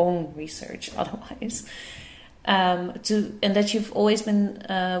fund their own research otherwise. And that you've always been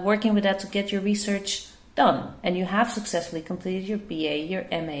working with that to get your research done. And you have successfully completed your BA, your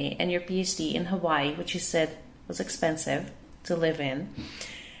MA, and your PhD in Hawaii, which you said was expensive to live in.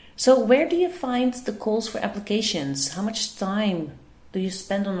 So where do you find the calls for applications? How much time do you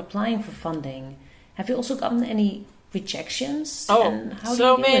spend on applying for funding? Have you also gotten any rejections? Oh, and how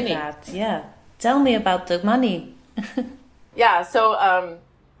so do you deal many. with that? Yeah. Tell me about the money. Yeah, so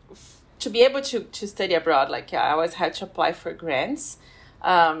to be able to study abroad, like, I always had to apply for grants.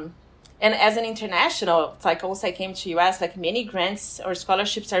 And as an international, it's like once I came to US, like many grants or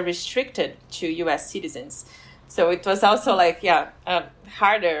scholarships are restricted to US citizens. So it was also like,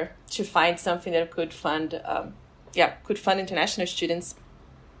 harder to find something that could fund international students.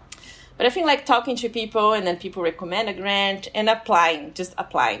 But I think like talking to people and then people recommend a grant and applying.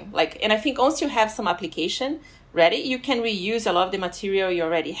 Like, and I think once you have some application ready, you can reuse a lot of the material you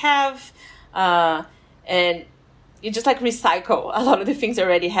already have. And you just like recycle a lot of the things you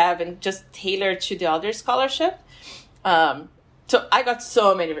already have and just tailor to the other scholarship. So I got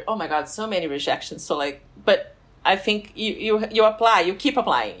so many rejections. So like, but I think you apply, you keep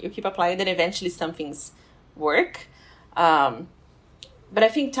applying, then eventually some things work. But I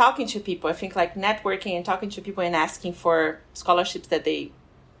think talking to people, I think like networking and talking to people and asking for scholarships that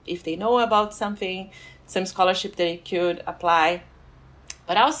if they know about something, some scholarship that they could apply,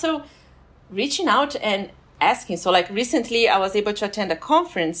 but also reaching out and asking. So like recently I was able to attend a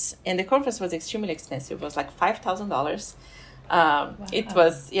conference and the conference was extremely expensive. It was like $5,000. Wow. It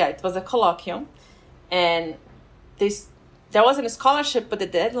was a colloquium and there wasn't a scholarship, but the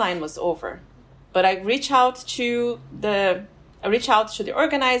deadline was over. But I reached out to the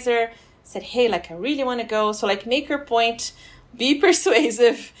organizer, said, hey, like I really want to go. So like make your point, be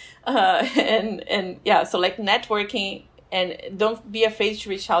persuasive, so like networking and don't be afraid to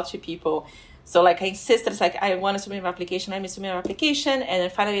reach out to people. So like I insisted, it's like I want to submit my application, and then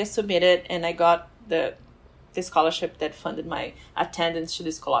finally I submitted and I got the scholarship that funded my attendance to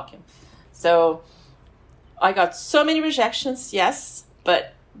this colloquium. So I got so many rejections, yes,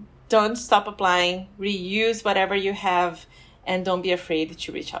 but don't stop applying, reuse whatever you have, and don't be afraid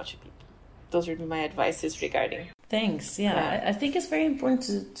to reach out to people. Those would be my advices regarding. Thanks. Yeah. I think it's very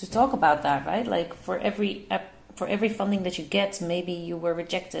important to talk about that, right? Like for every funding that you get, maybe you were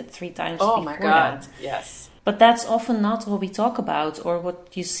rejected 3 times before that. Oh my God, yes. But that's often not what we talk about or what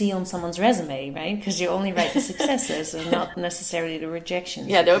you see on someone's resume, right? Because you only write the successes and not necessarily the rejections.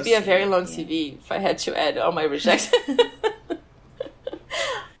 Yeah, there would be a very long CV if I had to add all my rejections.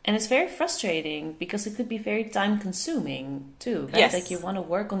 And it's very frustrating because it could be very time consuming too, right? Yes. Like you want to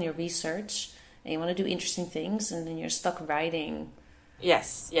work on your research and you want to do interesting things and then you're stuck writing.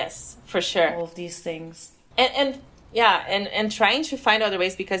 Yes, for sure. All of these things. And trying to find other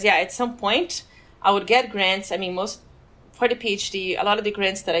ways because, at some point I would get grants. I mean, for the PhD, a lot of the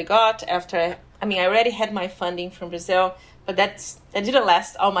grants that I got I already had my funding from Brazil, But that didn't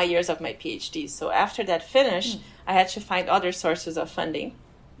last all my years of my PhD. So after that finished, I had to find other sources of funding.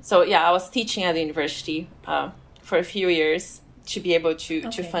 So yeah, I was teaching at the university for a few years to be able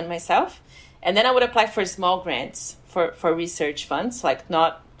to fund myself. And then I would apply for small grants for research funds, like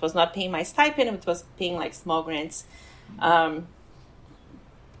was not paying my stipend, it was paying like small grants.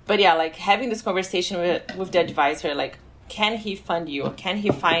 But yeah, like having this conversation with the advisor, like, can he fund you? Or can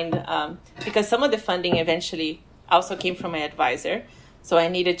he find, because some of the funding eventually also came from my advisor. So I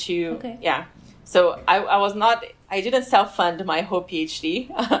needed to, So I didn't self-fund my whole PhD.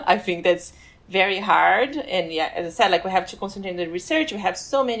 I think that's very hard. And yeah, as I said, like we have to concentrate on the research. We have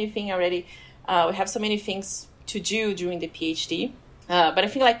so many things already. We have so many things to do during the PhD. But I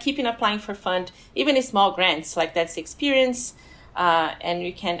feel like keeping applying for fund, even in small grants, like that's experience. And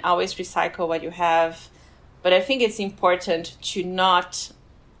you can always recycle what you have. But I think it's important to not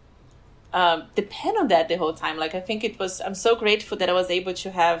depend on that the whole time. Like I think I'm so grateful that I was able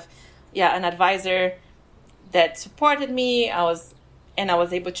to have, an advisor that supported me. I was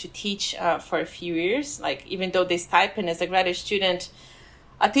able to teach for a few years. Like even though the stipend as a graduate student,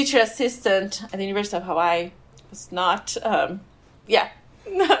 a teacher assistant at the University of Hawaii was not,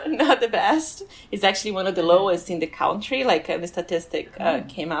 not the best. It's actually one of the lowest in the country. Like the statistic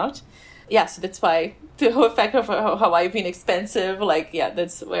came out. Yeah, so that's why the whole fact of Hawaii being expensive,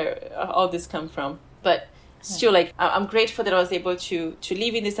 that's where all this comes from. But still, like, I'm grateful that I was able to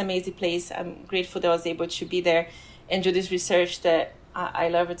live in this amazing place. I'm grateful that I was able to be there and do this research that I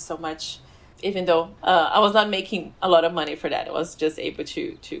love it so much. Even though I was not making a lot of money for that. I was just able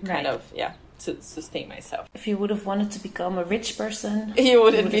to kind of, to sustain myself. If you would have wanted to become a rich person, you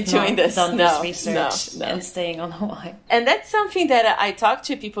wouldn't be doing this. Done this research and staying on Hawaii. And that's something that I talk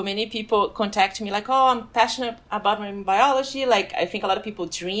to people. Many people contact me like, "Oh, I'm passionate about marine biology." Like, I think a lot of people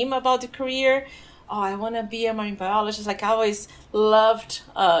dream about the career. Oh, I want to be a marine biologist. Like, I always loved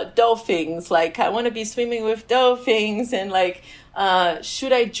dolphins. Like, I want to be swimming with dolphins. And like,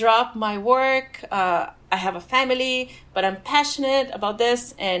 should I drop my work? I have a family, but I'm passionate about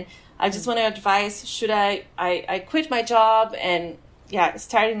this, and I just want to advise, should I quit my job and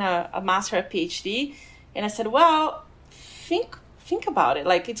starting a master, a PhD? And I said, well, think about it.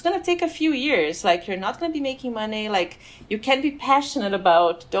 Like, it's going to take a few years. Like, you're not going to be making money. Like, you can be passionate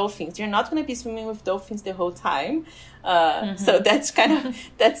about dolphins. You're not going to be swimming with dolphins the whole time. So that's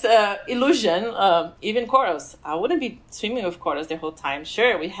that's a illusion. Even corals. I wouldn't be swimming with corals the whole time.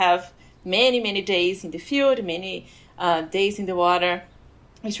 Sure, we have many, many days in the field, many days in the water,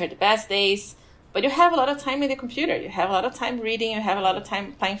 which are the best days, but you have a lot of time in the computer. You have a lot of time reading. You have a lot of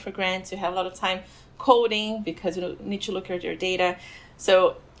time applying for grants. You have a lot of time coding because you need to look at your data.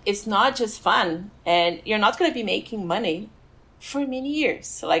 So it's not just fun, and you're not going to be making money for many years.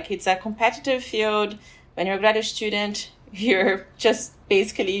 So like, it's a competitive field. When you're a graduate student, you're just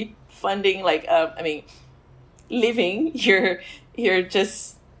basically funding, living. You're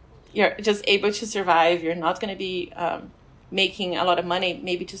just able to survive. You're not going to be making a lot of money,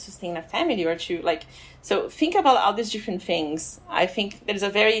 maybe to sustain a family or to so think about all these different things. I think there's a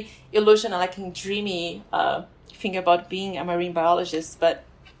very illusion, dreamy thing about being a marine biologist, but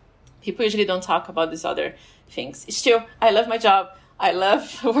people usually don't talk about these other things. Still, I love my job. I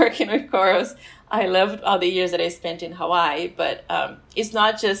love working with corals. I loved all the years that I spent in Hawaii, but it's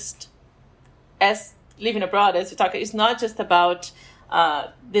not just, as living abroad, as we talk, it's not just about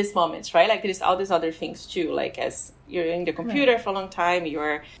these moments, right? Like, there's all these other things too, like as you're in the computer for a long time,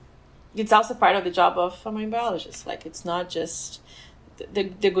 it's also part of the job of a marine biologist. Like, it's not just the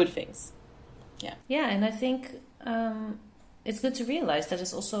good things. Yeah, and I think it's good to realize that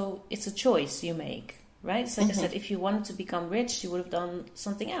it's a choice you make, right? It's like I said, if you wanted to become rich, you would have done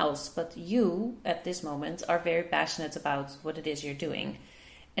something else. But you, at this moment, are very passionate about what it is you're doing.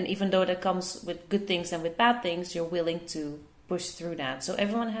 And even though that comes with good things and with bad things, you're willing to push through that. So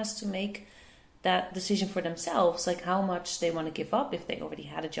everyone has to make that decision for themselves, like how much they want to give up if they already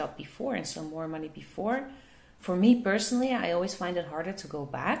had a job before and some more money before. For me personally, I always find it harder to go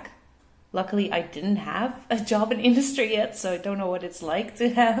back. Luckily, I didn't have a job in industry yet, so I don't know what it's like to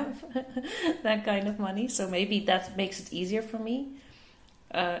have that kind of money. So maybe that makes it easier for me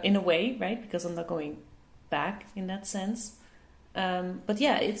in a way, right? Because I'm not going back in that sense. But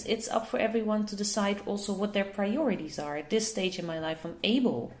yeah, it's up for everyone to decide also what their priorities are. At this stage in my life, I'm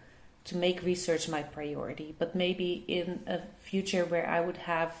able to make research my priority, but maybe in a future where I would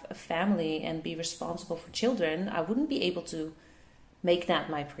have a family and be responsible for children, I wouldn't be able to make that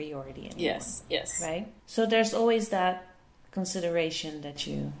my priority anymore. Yes. Right? So there's always that consideration that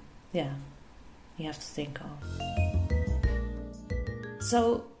you have to think of.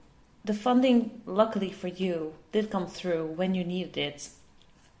 So the funding, luckily for you, did come through when you needed it,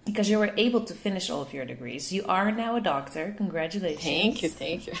 because you were able to finish all of your degrees. You are now a doctor. Congratulations.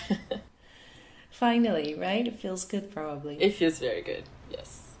 Thank you. Finally, right? It feels good, probably. It feels very good,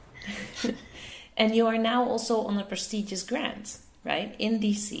 yes. And you are now also on a prestigious grant, right? In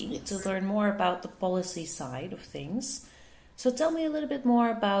DC, yes, to learn more about the policy side of things. So tell me a little bit more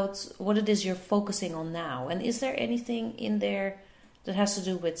about what it is you're focusing on now. And is there anything in there that has to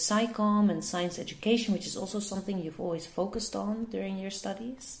do with SciComm and science education, which is also something you've always focused on during your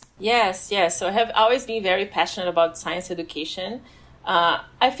studies? Yes. So I have always been very passionate about science education.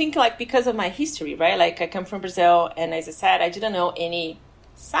 I think like because of my history, right? Like I come from Brazil, and as I said, I didn't know any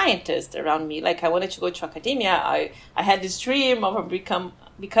scientists around me. Like I wanted to go to academia. I had this dream of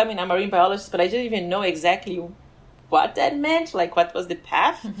becoming a marine biologist, but I didn't even know exactly what that meant, like what was the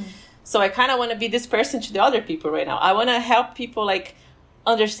path. Mm-hmm. So I kind of want to be this person to the other people right now. I want to help people like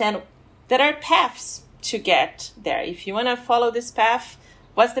understand there are paths to get there. If you want to follow this path,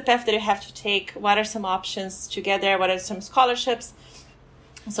 what's the path that you have to take? What are some options to get there? What are some scholarships?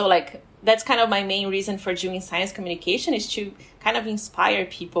 So like that's kind of my main reason for doing science communication, is to kind of inspire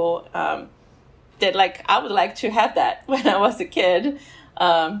people that like I would like to have that when I was a kid.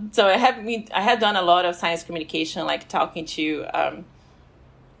 So I have done a lot of science communication, like talking to,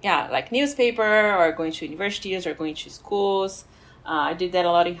 like newspaper, or going to universities, or going to schools. I did that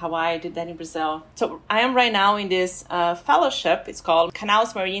a lot in Hawaii. I did that in Brazil. So I am right now in this fellowship. It's called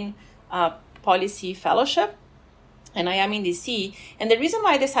Canals Marine Policy Fellowship. And I am in DC. And the reason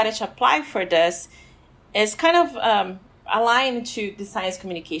why I decided to apply for this is kind of aligned to the science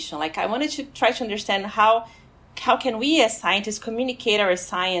communication. Like I wanted to try to understand how can we as scientists communicate our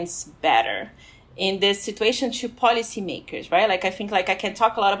science better in this situation to policymakers, right? Like I think like I can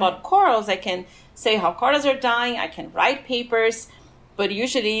talk a lot about corals. I can say how corals are dying. I can write papers, but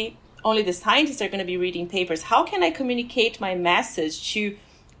usually only the scientists are going to be reading papers. How can I communicate my message to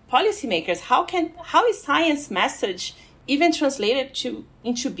policymakers? How is science message even translated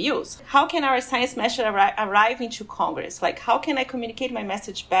into bills? How can our science message arrive into Congress? Like, how can I communicate my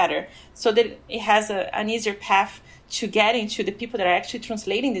message better so that it has an easier path to get into the people that are actually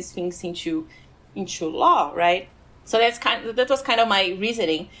translating these things into law, right? So that was kind of my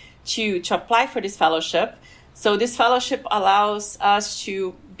reasoning to apply for this fellowship. So this fellowship allows us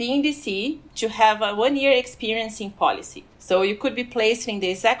to be in DC, to have a 1-year experience in policy. So you could be placed in the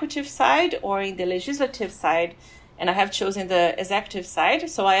executive side or in the legislative side. And I have chosen the executive side.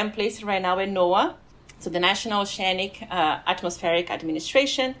 So I am placed right now in NOAA, so the National Oceanic Atmospheric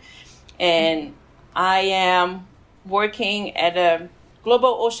Administration. And I am working at a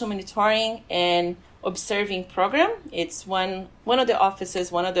global ocean monitoring and observing program. It's one of the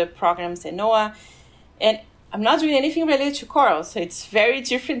offices, one of the programs at NOAA. And I'm not doing anything related to corals. So it's very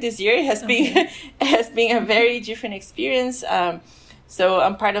different this year. It has been a very different experience. So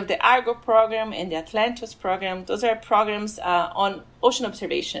I'm part of the Argo program and the Atlantis program. Those are programs on ocean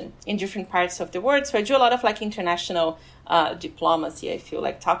observation in different parts of the world. So I do a lot of like international diplomacy. I feel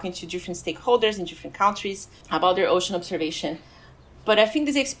like talking to different stakeholders in different countries about their ocean observation. But I think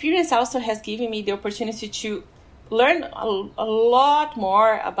this experience also has given me the opportunity to learn a lot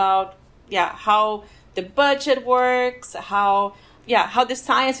more about how the budget works, how the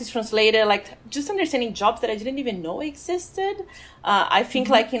science is translated, like just understanding jobs that I didn't even know existed. I think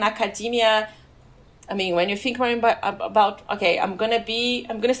like in academia, I mean, when you think about, okay, I'm going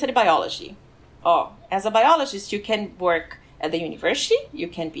to study biology. Oh, as a biologist, you can work at the university, you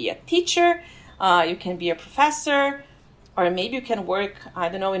can be a teacher, you can be a professor, or maybe you can work, I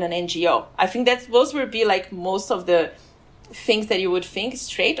don't know, in an NGO. I think those would be like most of the things that you would think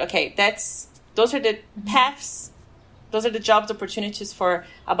straight. Okay, those are the paths. Those are the jobs opportunities for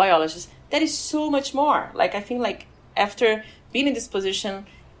a biologist. That is so much more. Like, I think like after being in this position,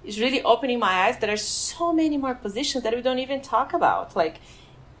 it's really opening my eyes. There are so many more positions that we don't even talk about. Like,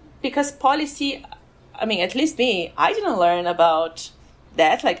 because policy, I mean, at least me, I didn't learn about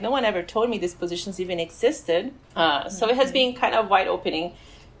that. Like, no one ever told me these positions even existed. So it has been kind of wide opening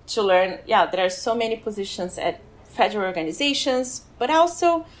to learn, there are so many positions at federal organizations, but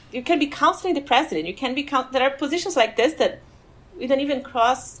also you can be counseling the president. You can be there are positions like this that we don't even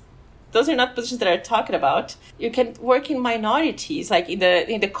cross. Those are not positions that are talking about. You can work in minorities, like in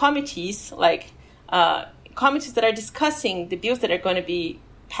the committees, like committees that are discussing the bills that are going to be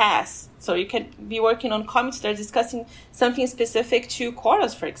passed. So you can be working on committees that are discussing something specific to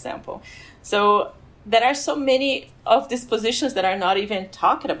corals, for example. So there are so many of these positions that are not even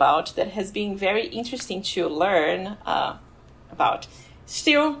talked about that has been very interesting to learn about.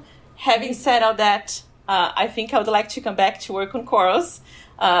 Still, having said all that, I think I would like to come back to work on corals.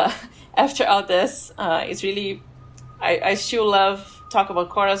 after all this, it's really, I still love talk about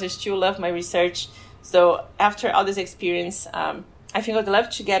corals. I still love my research. So after all this experience, I think I'd love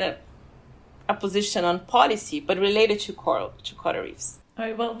to get a position on policy, but related to coral reefs. All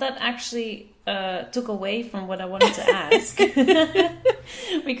right, well, that actually took away from what I wanted to ask,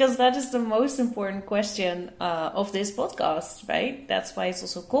 because that is the most important question of this podcast, right? That's why it's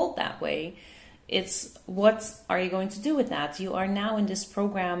also called that way. It's what are you going to do with that? You are now in this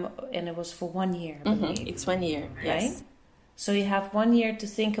program, and it was for 1 year, I believe. Mm-hmm. It's 1 year, yes. Right? So you have 1 year to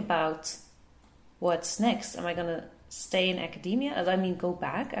think about what's next. Am I going to stay in academia? I mean, go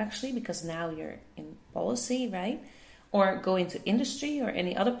back, actually, because now you're in policy, right? Or go into industry or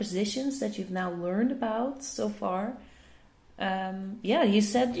any other positions that you've now learned about so far. You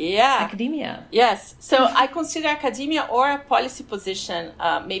said academia. Yes. So I consider academia or a policy position,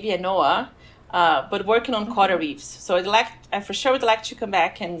 maybe a NOAA, but working on coral reefs. So I for sure would like to come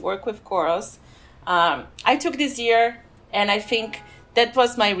back and work with corals. I took this year, and I think that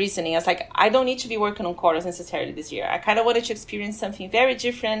was my reasoning. I was like, I don't need to be working on corals necessarily this year. I kind of wanted to experience something very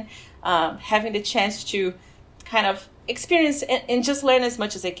different, having the chance to kind of experience and just learn as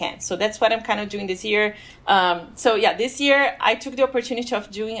much as I can. So that's what I'm kind of doing this year. This year I took the opportunity of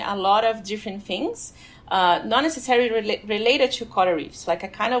doing a lot of different things, not necessarily related to coral reefs. Like I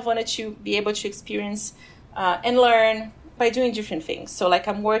kind of wanted to be able to experience and learn by doing different things. So like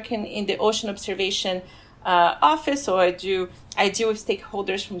I'm working in the ocean observation office, so I deal with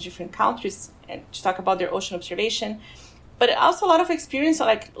stakeholders from different countries and to talk about their ocean observation. But also a lot of experience,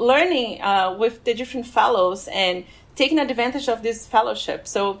 like learning with the different fellows and taking advantage of this fellowship.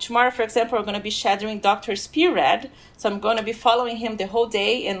 So tomorrow, for example, we're going to be shadowing Dr. Spear Red. So I'm going to be following him the whole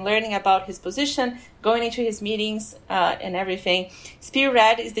day and learning about his position, going into his meetings and everything. Spear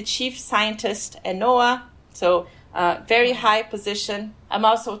Red is the chief scientist at NOAA. So very high position. I'm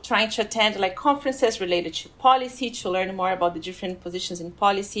also trying to attend like conferences related to policy to learn more about the different positions in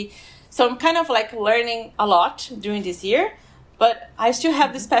policy. So I'm kind of like learning a lot during this year, but I still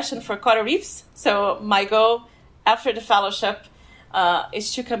have this passion for coral reefs. So my goal after the fellowship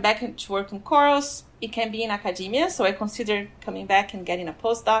is to come back and to work on corals. It can be in academia, so I consider coming back and getting a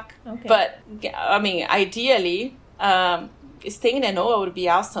postdoc. Okay. But I mean, ideally, staying in NOAA would be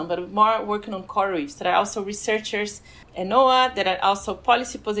awesome, but more working on coral reefs. There are also researchers at NOAA, there are also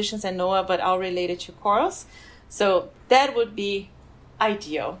policy positions at NOAA, but all related to corals. So that would be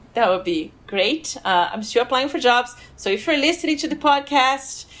ideal. That would be great. I'm still applying for jobs. So if you're listening to the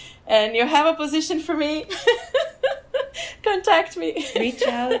podcast and you have a position for me, contact me. Reach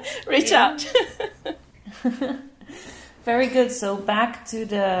out. Reach out. Very good. So back to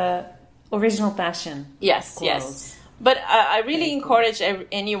the original passion. Yes, corals. Yes. But I really encourage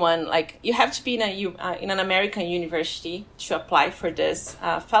anyone, like you have to be in an American university to apply for this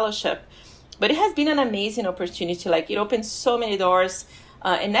fellowship. But it has been an amazing opportunity. Like it opens so many doors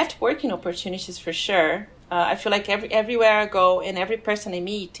and networking opportunities for sure. I feel like everywhere I go and every person I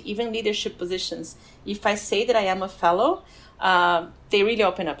meet, even leadership positions, if I say that I am a fellow, they really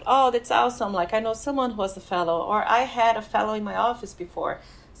open up. Oh, that's awesome. Like I know someone who was a fellow, or I had a fellow in my office before.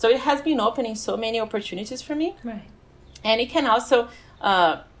 So it has been opening so many opportunities for me. Right. And it can also,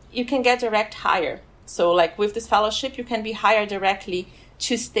 you can get direct hire. So like with this fellowship, you can be hired directly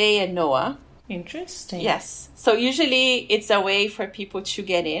to stay at NOAA. Interesting. Yes. So usually it's a way for people to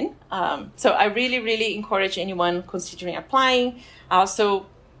get in. So I really, really encourage anyone considering applying. Also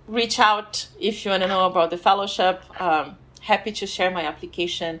reach out if you want to know about the fellowship. Happy to share my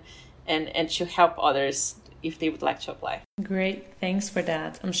application and to help others if they would like to apply. Great. Thanks for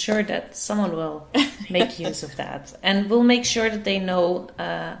that. I'm sure that someone will make use of that. And we'll make sure that they know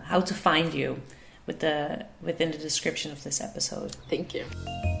how to find you within the description of this episode. Thank you.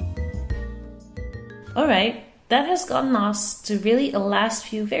 All right. That has gotten us to really a last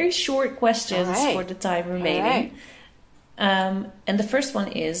few very short questions for the time remaining. And the first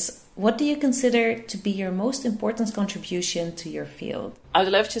one is, what do you consider to be your most important contribution to your field? I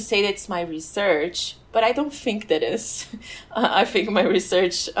would love to say that it's my research, but I don't think that is. I think my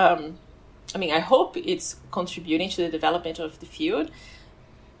research, I hope it's contributing to the development of the field,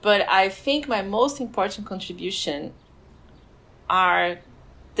 but I think my most important contribution are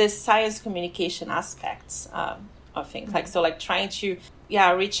the science communication aspects of things. Like trying to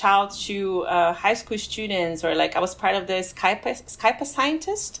reach out to high school students, or like I was part of the Skype a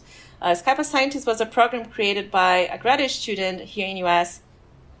Scientist. Skype a Scientist was a program created by a graduate student here in US,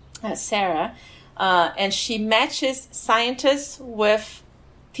 Sarah, and she matches scientists with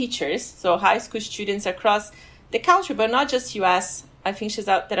teachers, so high school students across the country, but not just US. I think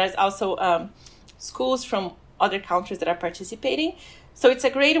there is also schools from other countries that are participating. So it's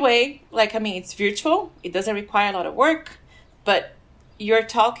a great way, like, I mean, it's virtual. It doesn't require a lot of work, but you're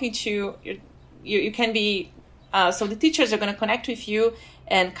talking to, you can be, so the teachers are going to connect with you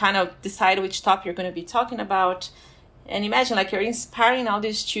and kind of decide which topic you're going to be talking about. And imagine, like, you're inspiring all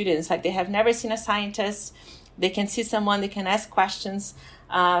these students, like they have never seen a scientist. They can see someone, they can ask questions.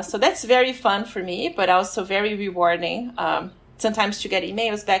 So that's very fun for me, but also very rewarding. Sometimes to get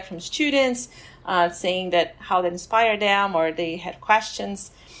emails back from students saying that how that inspired them or they had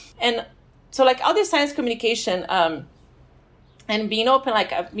questions. And so, like, all this science communication and being open,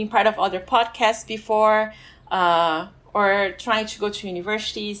 like I've been part of other podcasts before or trying to go to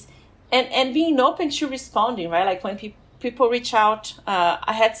universities and being open to responding, right? Like when people reach out,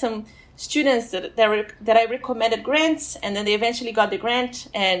 I had some students that I recommended grants, and then they eventually got the grant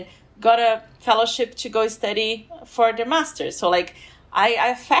and got a fellowship to go study for their master's. So like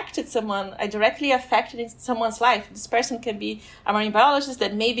I directly affected someone's life. This person can be a marine biologist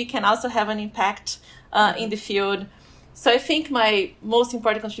that maybe can also have an impact in the field. So I think my most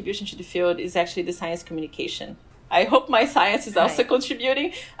important contribution to the field is actually the science communication. I hope my science is also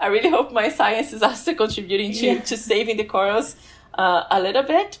contributing. I really hope my science is also contributing to saving the corals a little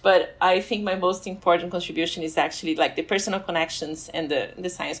bit. But I think my most important contribution is actually like the personal connections and the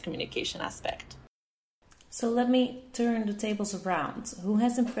science communication aspect. So let me turn the tables around. Who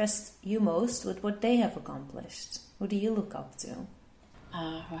has impressed you most with what they have accomplished? Who do you look up to?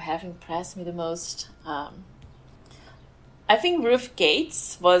 Who have impressed me the most? I think Ruth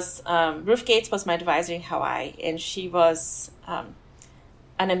Gates was my advisor in Hawaii, and she was an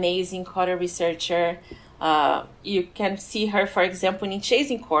amazing coral researcher. You can see her, for example, in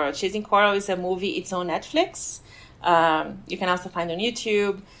Chasing Coral. Chasing Coral is a movie. It's on Netflix. You can also find on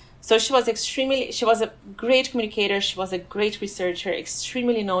YouTube. So she was a great communicator. She was a great researcher,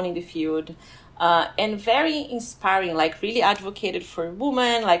 extremely known in the field, and very inspiring. Like really advocated for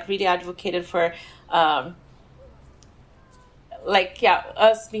women. Like really advocated for.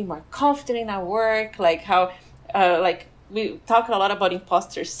 Us being more confident in our work, like how, we talk a lot about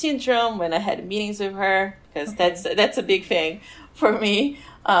imposter syndrome when I had meetings with her, because that's a big thing for me.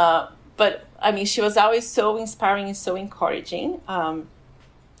 But I mean, she was always so inspiring and so encouraging.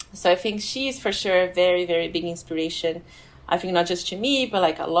 So I think she is for sure a very, very big inspiration. I think not just to me, but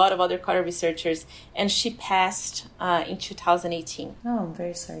like a lot of other coral researchers. And she passed in 2018. Oh, I'm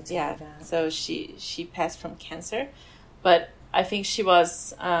very sorry to hear that. So she passed from cancer, but I think she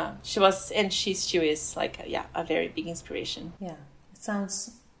was, and she still is like, a very big inspiration. Yeah, it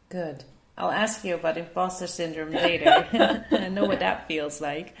sounds good. I'll ask you about imposter syndrome later. I know what that feels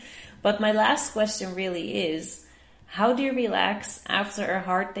like. But my last question really is, how do you relax after a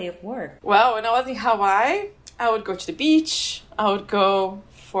hard day of work? Well, when I was in Hawaii, I would go to the beach. I would go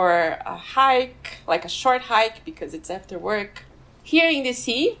for a hike, like a short hike, because it's after work. Here in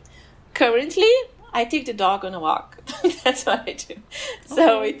DC, currently, I take the dog on a walk. That's what I do.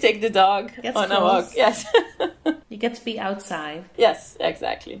 So we take the dog on a walk. Yes. You get to be outside. Yes,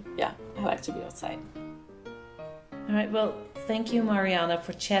 exactly. Yeah, I like to be outside. All right. Well, thank you, Mariana,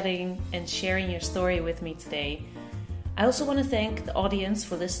 for chatting and sharing your story with me today. I also want to thank the audience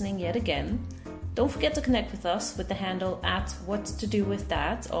for listening yet again. Don't forget to connect with us with the handle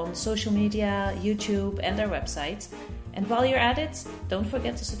 @WhatToDoWithThat on social media, YouTube, and our website. And while you're at it, don't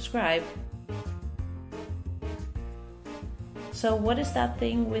forget to subscribe. So what is that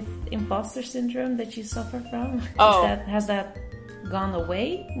thing with imposter syndrome that you suffer from? Has that gone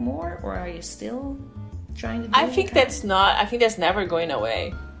away more, or are you still trying to do I think that's never going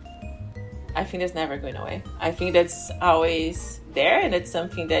away. I think that's always there, and it's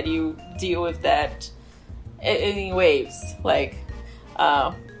something that you deal with that in waves, like,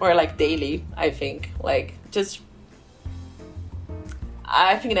 or like daily, I think. Like,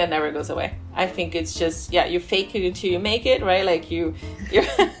 I think that never goes away. I think it's just, you fake it until you make it, right? Like you're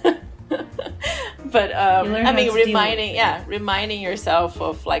but I mean, reminding yourself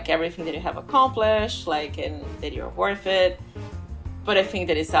of like everything that you have accomplished, like, and that you're worth it. But I think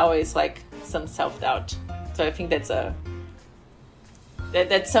that it's always like some self-doubt. So I think that's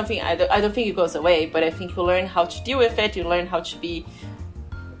something I don't think it goes away, but I think you learn how to deal with it. You learn how to be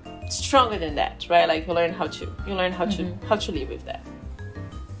stronger than that, right? Like you learn how to live with that.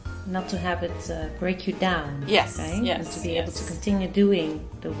 Not to have it break you down. Yes, right? yes. And to be able to continue doing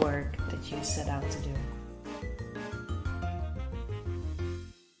the work that you set out to do.